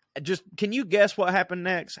 just can you guess what happened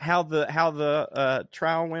next? How the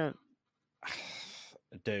trial went?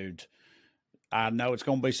 Dude, I know it's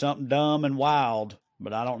going to be something dumb and wild,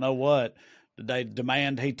 but I don't know what. Did they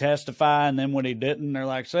demand he testify, and then when he didn't, they're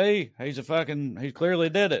like, see, he clearly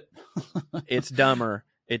did it. It's dumber.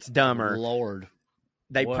 It's dumber. Lord.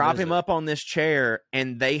 They prop him up on this chair,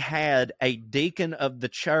 and they had a deacon of the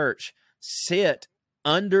church sit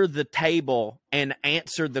under the table and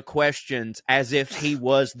answer the questions as if he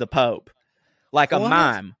was the Pope. Like a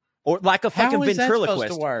mime. Or like a fucking ventriloquist. How is that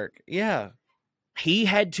supposed to work? Yeah.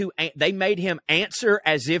 They made him answer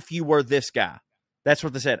as if you were this guy. That's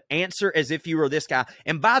what they said. Answer as if you were this guy.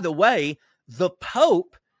 And by the way, the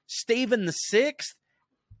Pope, Stephen VI,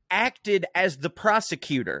 acted as the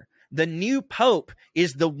prosecutor. The new Pope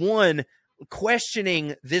is the one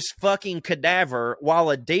questioning this fucking cadaver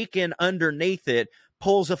while a deacon underneath it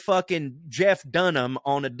pulls a fucking Jeff Dunham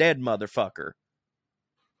on a dead motherfucker.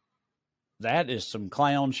 That is some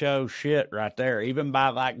clown show shit right there. Even by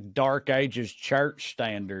like Dark Ages church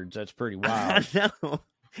standards, that's pretty wild. I know.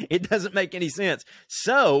 It doesn't make any sense.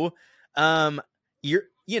 So, I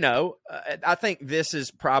think this is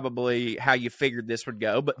probably how you figured this would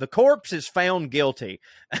go, but the corpse is found guilty.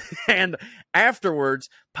 And afterwards,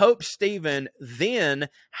 Pope Stephen then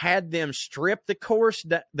had them strip the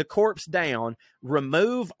corpse down,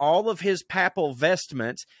 remove all of his papal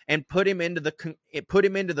vestments, and put him into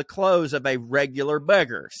the clothes of a regular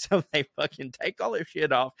beggar. So they fucking take all their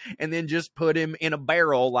shit off and then just put him in a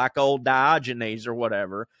barrel like old Diogenes or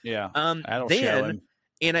whatever. Yeah. Then show him.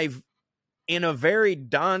 In a very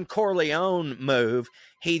Don Corleone move,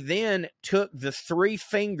 he then took the 3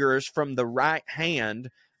 fingers from the right hand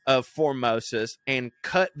of Formosus and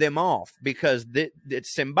cut them off because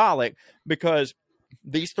it's symbolic, because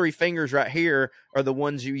these 3 fingers right here are the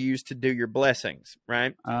ones you use to do your blessings,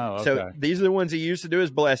 right? Oh, okay. So these are the ones he used to do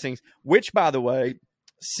his blessings, which, by the way,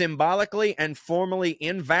 symbolically and formally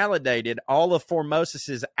invalidated all of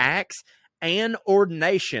Formosus's acts and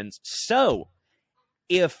ordinations. So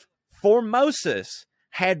if Formosus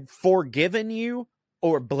had forgiven you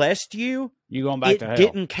or blessed you, you going back to hell. It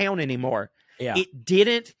didn't count anymore. Yeah. It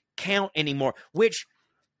didn't count anymore, which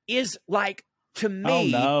is like, to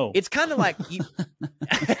me, it's kind of like you.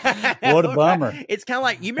 What a bummer. It's kind of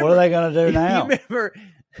like, you remember. What are they going to do now? You remember,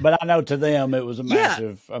 but I know to them it was a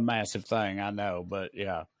massive thing. I know, but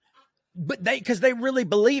yeah. But because they really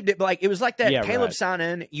believed it. Like, it was like that. Caleb right.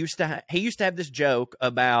 Synon used to have this joke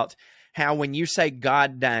about how when you say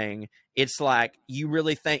God dang, it's like you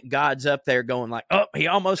really think God's up there going like, oh, he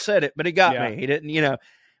almost said it, but he got me. He didn't,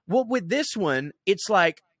 Well, with this one, it's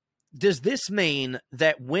like, does this mean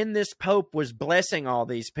that when this Pope was blessing all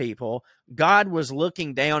these people, God was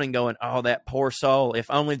looking down and going, oh, that poor soul,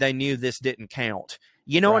 if only they knew this didn't count?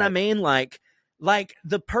 You know what I mean? Like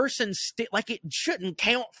the person, like it shouldn't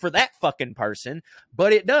count for that fucking person,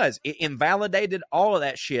 but it does. It invalidated all of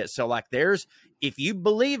that shit. So like if you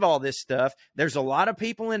believe all this stuff, there's a lot of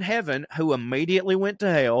people in heaven who immediately went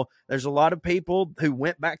to hell. There's a lot of people who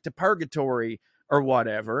went back to purgatory or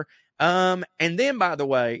whatever. And then, by the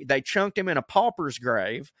way, they chunked him in a pauper's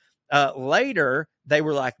grave. Later, they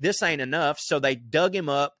were like, this ain't enough. So they dug him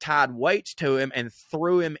up, tied weights to him, and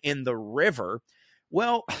threw him in the river.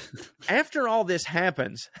 Well, after all this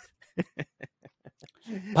happens,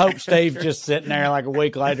 Pope Steve just sitting there like a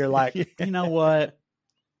week later, like, you know what?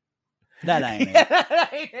 That ain't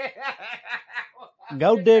it.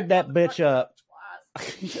 Go dig that bitch up.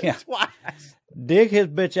 Yeah. Dig his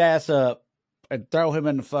bitch ass up and throw him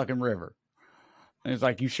in the fucking river. And it's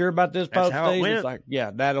like, you sure about this, Pope Steve? It's like,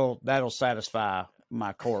 yeah, that'll satisfy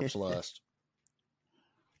my corpse lust.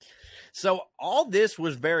 So all this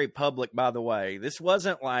was very public, by the way. This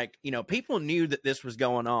wasn't like, people knew that this was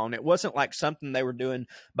going on. It wasn't like something they were doing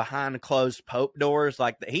behind closed Pope doors.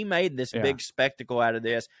 Like, he made this big spectacle out of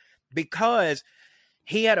this because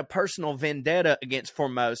he had a personal vendetta against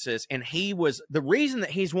Formosus. And the reason that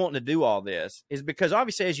he's wanting to do all this is because,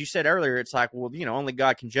 obviously, as you said earlier, it's like, well, only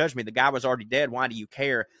God can judge me. The guy was already dead. Why do you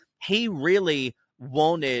care? He really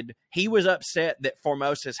he was upset that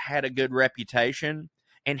Formosus had a good reputation.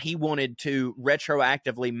 And he wanted to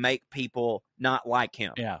retroactively make people not like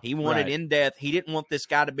him. Yeah, he wanted in death. He didn't want this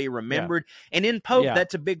guy to be remembered. Yeah. And in Pope,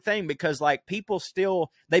 that's a big thing because, like, people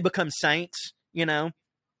they become saints,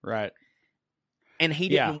 Right. And he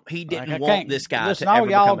didn't want this guy to ever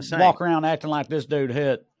y'all become a saint. Walk around acting like this dude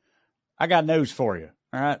hit. I got news for you.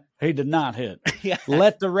 All right. He did not hit.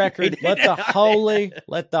 Let the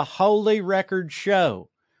holy record show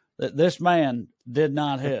that this man did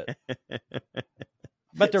not hit.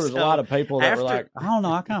 But there was a lot of people that were like, I don't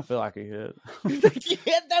know, I kind of feel like he hit.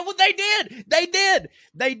 Yeah,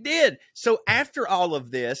 they did. So after all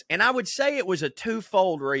of this, and I would say it was a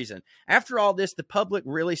twofold reason. After all this, the public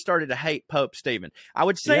really started to hate Pope Stephen. I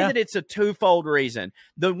would say that it's a twofold reason.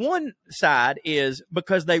 The one side is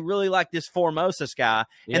because they really like this Formosus guy.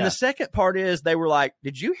 Yeah. And the second part is they were like,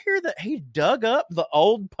 did you hear that he dug up the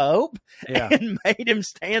old Pope and made him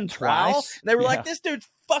stand trial? They were like, this dude's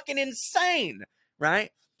fucking insane,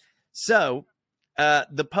 right? So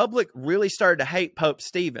the public really started to hate Pope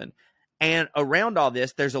Stephen. And around all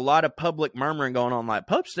this, there's a lot of public murmuring going on, like,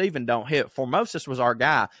 Pope Stephen don't hit. Formosus was our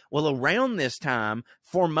guy. Well, around this time,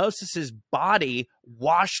 Formosus's body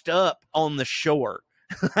washed up on the shore.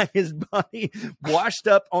 His body washed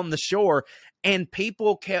up on the shore. And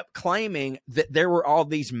people kept claiming that there were all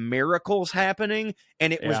these miracles happening.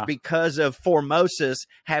 And it was because of Formosus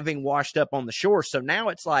having washed up on the shore. So now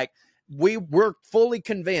it's like, we're fully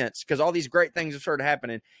convinced, because all these great things have started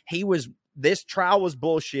happening. This trial was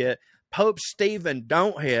bullshit. Pope Stephen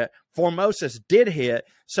don't hit. Formosus did hit.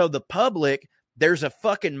 So the public, there's a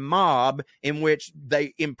fucking mob in which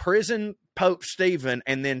they imprison Pope Stephen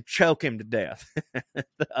and then choke him to death.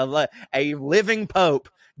 A living pope,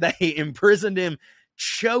 they imprisoned him,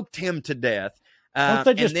 choked him to death. Don't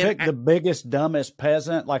they just pick the biggest, dumbest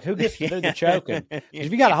peasant? Like, who gets to do the choking?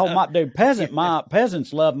 If you got a whole mob, dude,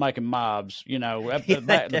 peasants love making mobs. You know,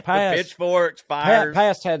 the past, pitchforks, fires.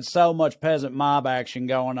 Past had so much peasant mob action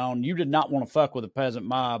going on. You did not want to fuck with a peasant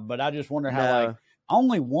mob, but I just wonder how like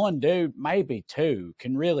only one dude, maybe two,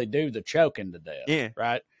 can really do the choking to death. Yeah,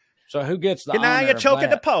 right. So who gets the? Now you're choking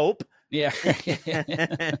the Pope. Yeah.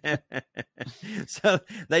 So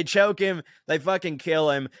they choke him. They fucking kill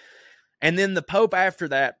him. And then the Pope after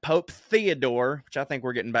that, Pope Theodore, which I think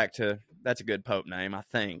we're getting back to, that's a good Pope name, I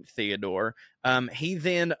think, Theodore. He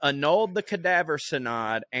then annulled the Cadaver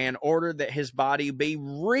Synod and ordered that his body be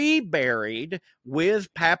reburied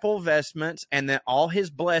with papal vestments and that all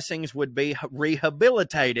his blessings would be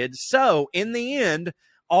rehabilitated. So in the end,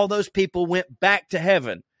 all those people went back to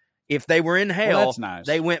heaven. If they were in hell, that's nice.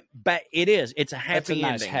 They went back. It's a happy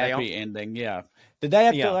ending. Happy ending, yeah. Did they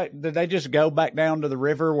have to? Did they just go back down to the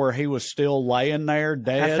river where he was still laying there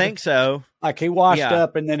dead? I think so. Like he washed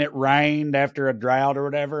up, and then it rained after a drought or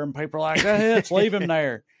whatever, and people are like, "Let's leave him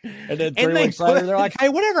there." And then 3 weeks later, they're like, "Hey,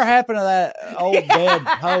 whatever happened to that old dead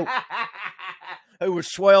Pope who was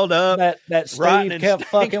swelled up that Steve kept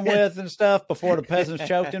fucking with and stuff before the peasants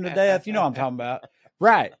choked him to death?" You know what I'm talking about,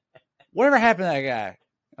 right? Whatever happened to that guy?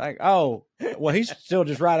 Like, oh, well, he's still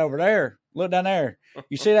just right over there. Look down there.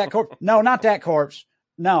 You see that corpse? No, not that corpse.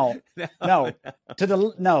 No. Not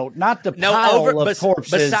the pile of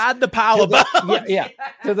corpses. Beside the pile of bones. Yeah.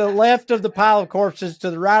 To the left of the pile of corpses, to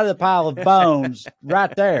the right of the pile of bones,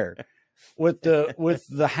 right there, with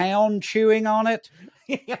the hound chewing on it.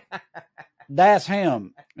 That's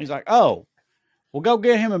him. He's like, oh, well, go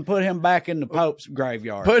get him and put him back in the Pope's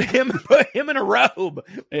graveyard. Put him in a robe.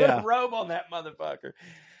 Put a robe on that motherfucker.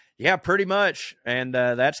 Yeah, pretty much. And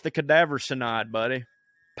that's the Cadaver Synod, buddy.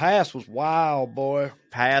 Past was wild, boy.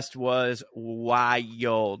 Past was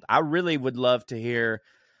wild. I really would love to hear.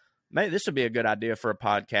 Maybe this would be a good idea for a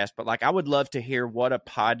podcast, but like I would love to hear what a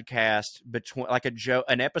podcast between like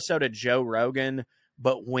an episode of Joe Rogan,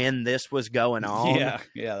 but when this was going on.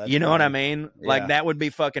 Yeah. You know what I mean? Like that would be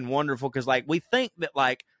fucking wonderful because like we think that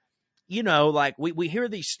like, you know, like we hear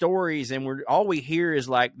these stories and all we hear is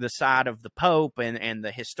like the side of the Pope and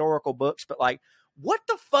the historical books, but like what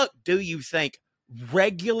the fuck do you think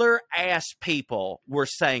regular ass people were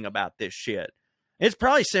saying about this shit? It's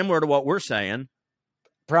probably similar to what we're saying.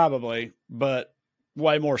 Probably, but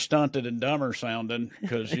way more stunted and dumber sounding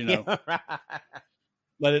because, you know,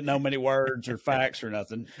 they didn't know many words or facts or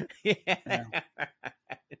nothing. Yeah.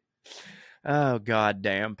 Oh, God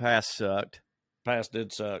damn. Past sucked. Past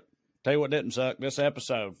did suck. Tell you what didn't suck, this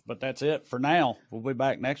episode. But that's it for now. We'll be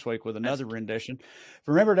back next week with another rendition.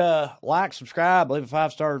 Remember to like, subscribe, leave a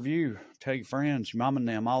 5-star review, tell your friends, your mom and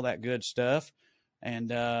them, all that good stuff. And,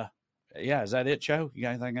 yeah, is that it, Joe? You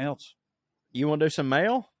got anything else? You want to do some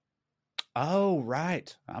mail? Oh,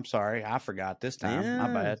 right. I'm sorry. I forgot this time. Yeah.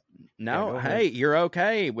 My bad. No, hey, you're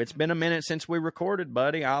okay. It's been a minute since we recorded,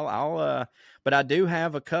 buddy. But I do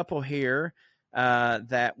have a couple here.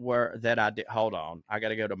 That I did. Hold on. I got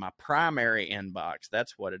to go to my primary inbox.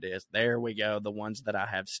 That's what it is. There we go. The ones that I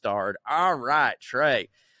have starred. All right, Trey.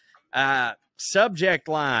 Subject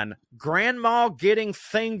line, grandma getting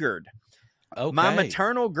fingered. Okay. My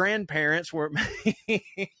maternal grandparents were a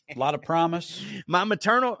lot of promise. my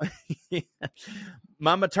maternal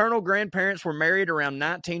grandparents were married around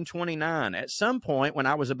 1929. At some point when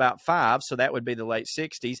I was about 5, so that would be the late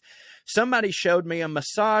 60s, somebody showed me a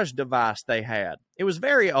massage device they had. It was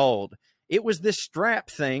very old. It was this strap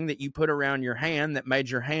thing that you put around your hand that made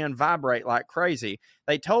your hand vibrate like crazy.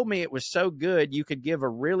 They told me it was so good you could give a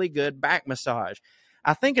really good back massage.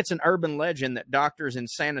 I think it's an urban legend that doctors in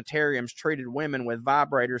sanitariums treated women with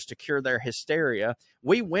vibrators to cure their hysteria.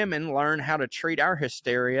 We women learn how to treat our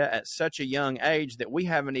hysteria at such a young age that we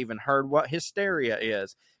haven't even heard what hysteria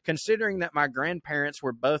is. Considering that my grandparents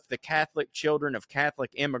were both the Catholic children of Catholic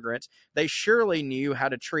immigrants, they surely knew how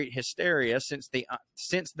to treat hysteria since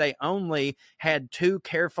they only had 2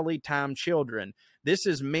 carefully timed children. This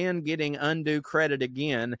is men getting undue credit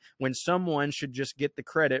again when someone should just get the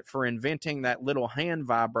credit for inventing that little hand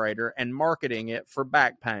vibrator and marketing it for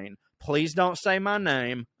back pain. Please don't say my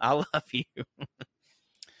name. I love you.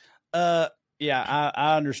 Yeah,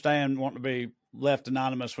 I understand wanting to be left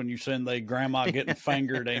anonymous when you send the grandma getting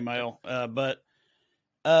fingered email.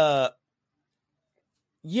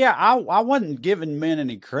 Yeah, I wasn't giving men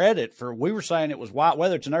any credit for, we were saying it was wild,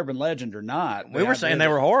 whether it's an urban legend or not. We were saying they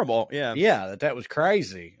were horrible. Yeah. Yeah, that was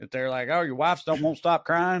crazy. That they're like, oh, your wife won't stop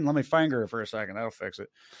crying. Let me finger her for a second. That'll fix it.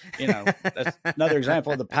 You know, that's another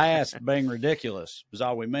example of the past being ridiculous was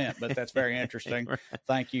all we meant, but that's very interesting.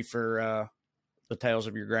 Thank you for the tales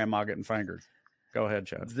of your grandma getting fingered. Go ahead,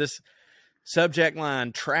 Chad. This subject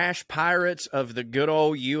line, trash pirates of the good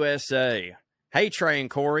old USA. Hey, Trey and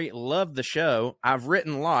Corey, love the show. I've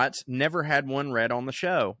written lots, never had one read on the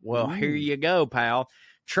show. Well, Here you go, pal.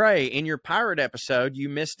 Trey, in your pirate episode, you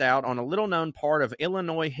missed out on a little-known part of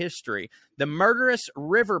Illinois history. The murderous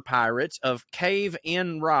river pirates of Cave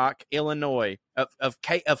in Rock, Illinois. Of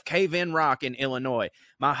Cave in Rock in Illinois.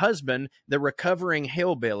 My husband, the recovering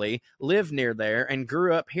hillbilly, lived near there and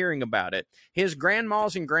grew up hearing about it. His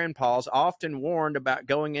grandmas and grandpas often warned about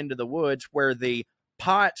going into the woods where the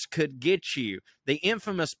Potts could get you. The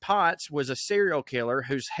infamous Potts was a serial killer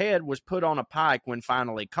whose head was put on a pike when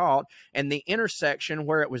finally caught, and the intersection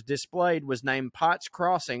where it was displayed was named Potts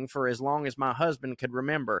Crossing for as long as my husband could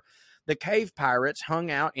remember. The cave pirates hung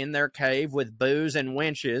out in their cave with booze and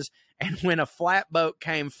winches, and when a flatboat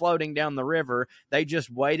came floating down the river, they just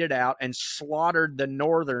waded out and slaughtered the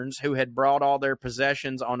Northerns who had brought all their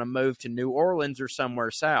possessions on a move to New Orleans or somewhere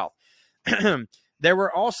south. There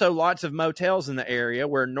were also lots of motels in the area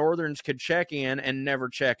where Northerns could check in and never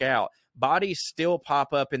check out. Bodies still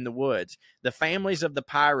pop up in the woods. The families of the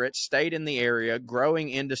pirates stayed in the area, growing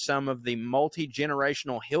into some of the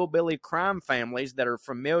multi-generational hillbilly crime families that are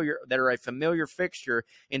a familiar fixture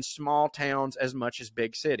in small towns as much as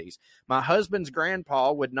big cities. My husband's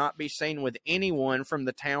grandpa would not be seen with anyone from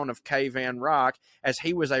the town of Cave in Rock, as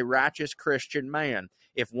he was a righteous Christian man.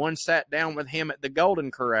 If one sat down with him at the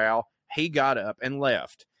Golden Corral, he got up and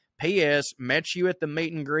left. P.S. Met you at the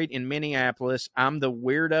meet and greet in Minneapolis. I'm the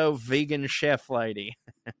weirdo vegan chef lady.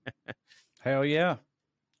 Hell yeah.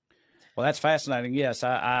 Well, that's fascinating. Yes,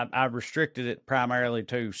 I restricted it primarily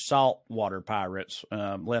to saltwater pirates.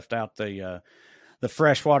 Left out the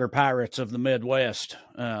freshwater pirates of the Midwest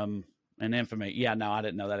and infamy. Yeah, no, I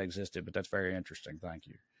didn't know that existed, but that's very interesting. Thank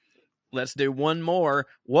you. Let's do one more.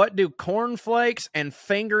 What do cornflakes and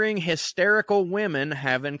fingering hysterical women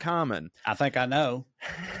have in common? I think I know,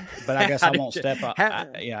 but I guess I won't step on. I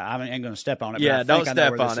ain't going to step on it. Yeah, don't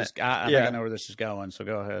step on it. I think I know where this is going. So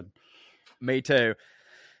go ahead. Me too.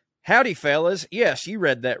 Howdy, fellas. Yes, you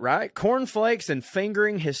read that right. Cornflakes and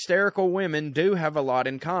fingering hysterical women do have a lot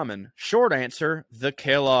in common. Short answer, the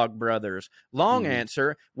Kellogg brothers. Long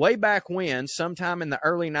answer, way back when, sometime in the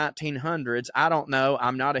early 1900s, I don't know,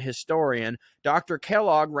 I'm not a historian, Dr.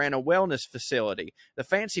 Kellogg ran a wellness facility. The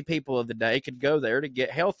fancy people of the day could go there to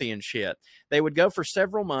get healthy and shit. They would go for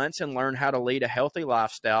several months and learn how to lead a healthy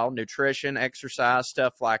lifestyle, nutrition, exercise,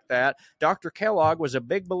 stuff like that. Dr. Kellogg was a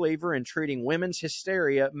big believer in treating women's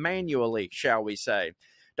hysteria manually, shall we say.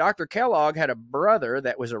 Dr. Kellogg had a brother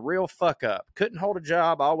that was a real fuck-up. Couldn't hold a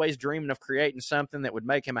job, always dreaming of creating something that would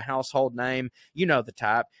make him a household name. You know the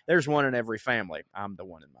type. There's one in every family. I'm the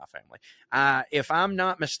one in my family. If I'm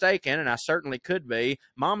not mistaken, and I certainly could be,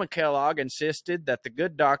 Mama Kellogg insisted that the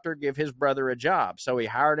good doctor give his brother a job, so he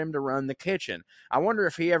hired him to run the kitchen. I wonder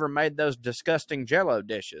if he ever made those disgusting Jell-O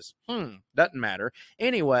dishes. Doesn't matter.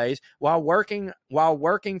 Anyways, while working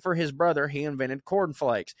for his brother, he invented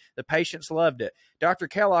cornflakes. The patients loved it. Dr.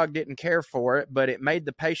 Kellogg Kellogg didn't care for it, but it made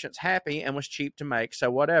the patients happy and was cheap to make,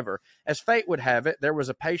 so whatever. As fate would have it, there was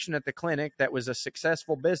a patient at the clinic that was a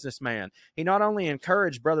successful businessman. He not only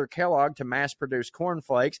encouraged Brother Kellogg to mass-produce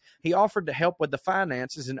cornflakes, he offered to help with the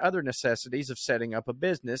finances and other necessities of setting up a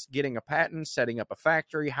business, getting a patent, setting up a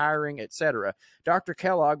factory, hiring, etc. Dr.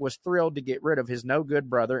 Kellogg was thrilled to get rid of his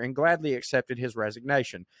no-good brother and gladly accepted his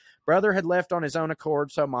resignation. Brother had left on his own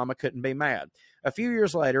accord, so Mama couldn't be mad. A few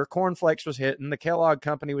years later, cornflakes was hitting, the Kellogg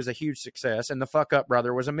company was a huge success, and the fuck-up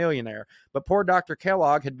brother was a millionaire. But poor Dr.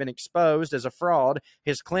 Kellogg had been exposed as a fraud,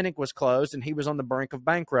 his clinic was closed, and he was on the brink of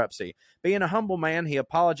bankruptcy. Being a humble man, he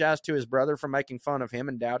apologized to his brother for making fun of him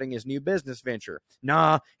and doubting his new business venture.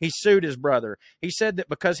 Nah, he sued his brother. He said that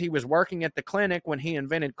because he was working at the clinic when he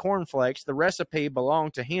invented cornflakes, the recipe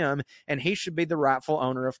belonged to him, and he should be the rightful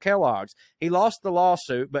owner of Kellogg's. He lost the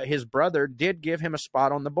lawsuit, but his brother did give him a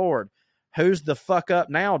spot on the board. Who's the fuck up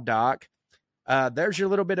now, Doc? There's your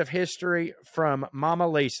little bit of history from Mama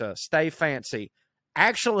Lisa. Stay fancy.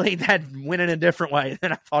 Actually, that went in a different way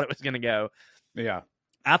than I thought it was going to go. Yeah.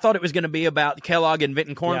 I thought it was going to be about Kellogg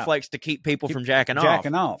inventing cornflakes to keep people from jacking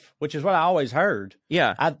off. Which is what I always heard.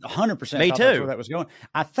 Yeah. I 100% Me thought too. that's where that was going.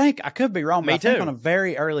 I think, I could be wrong, but Me I think too. on a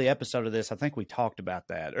very early episode of this, I think we talked about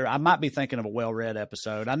that. Or I might be thinking of a well-read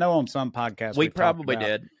episode. I know on some podcasts We probably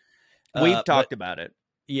did. We've talked about it.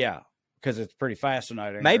 Yeah, because it's pretty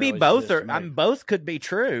fascinating. Maybe really, both are. Both could be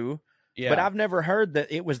true. Yeah. But I've never heard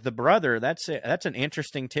that it was the brother. That's it. That's an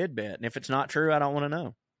interesting tidbit. And if it's not true, I don't want to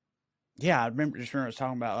know. Yeah, I remember us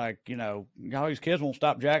talking about, like, you know, all these kids won't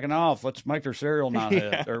stop jacking off. Let's make their cereal not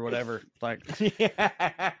hit or whatever. Like,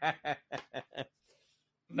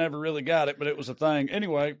 never really got it, but it was a thing.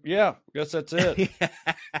 Anyway, yeah, guess that's it.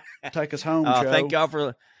 Take us home, Joe. Thank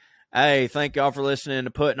y'all for listening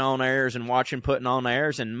to Putting On Airs and watching Putting On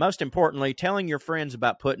Airs. And most importantly, telling your friends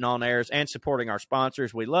about Putting On Airs and supporting our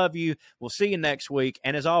sponsors. We love you. We'll see you next week.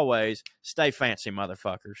 And as always, stay fancy,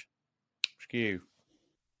 motherfuckers. Skew.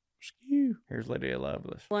 Here's Lydia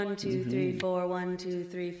Lovelace. 1, 2, 3, 4, 1, 2,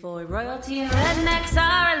 3, 4. Royalty and rednecks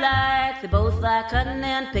are alike. They both like cutting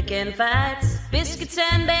and picking fights. Biscuits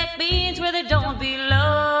and baked beans where they don't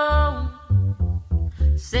belong.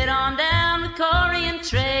 Sit on down with Corey and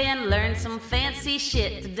Trey and learn some fancy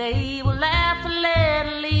shit today. We'll laugh a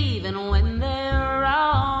little even when they're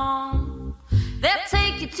wrong. They'll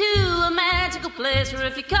take you to a magical place where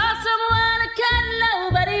if you call someone a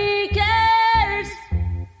cunt, nobody cares.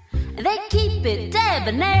 They keep it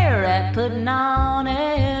debonair at Putting On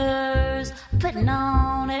Airs. Putting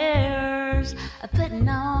On Airs. Putting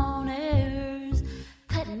On Airs.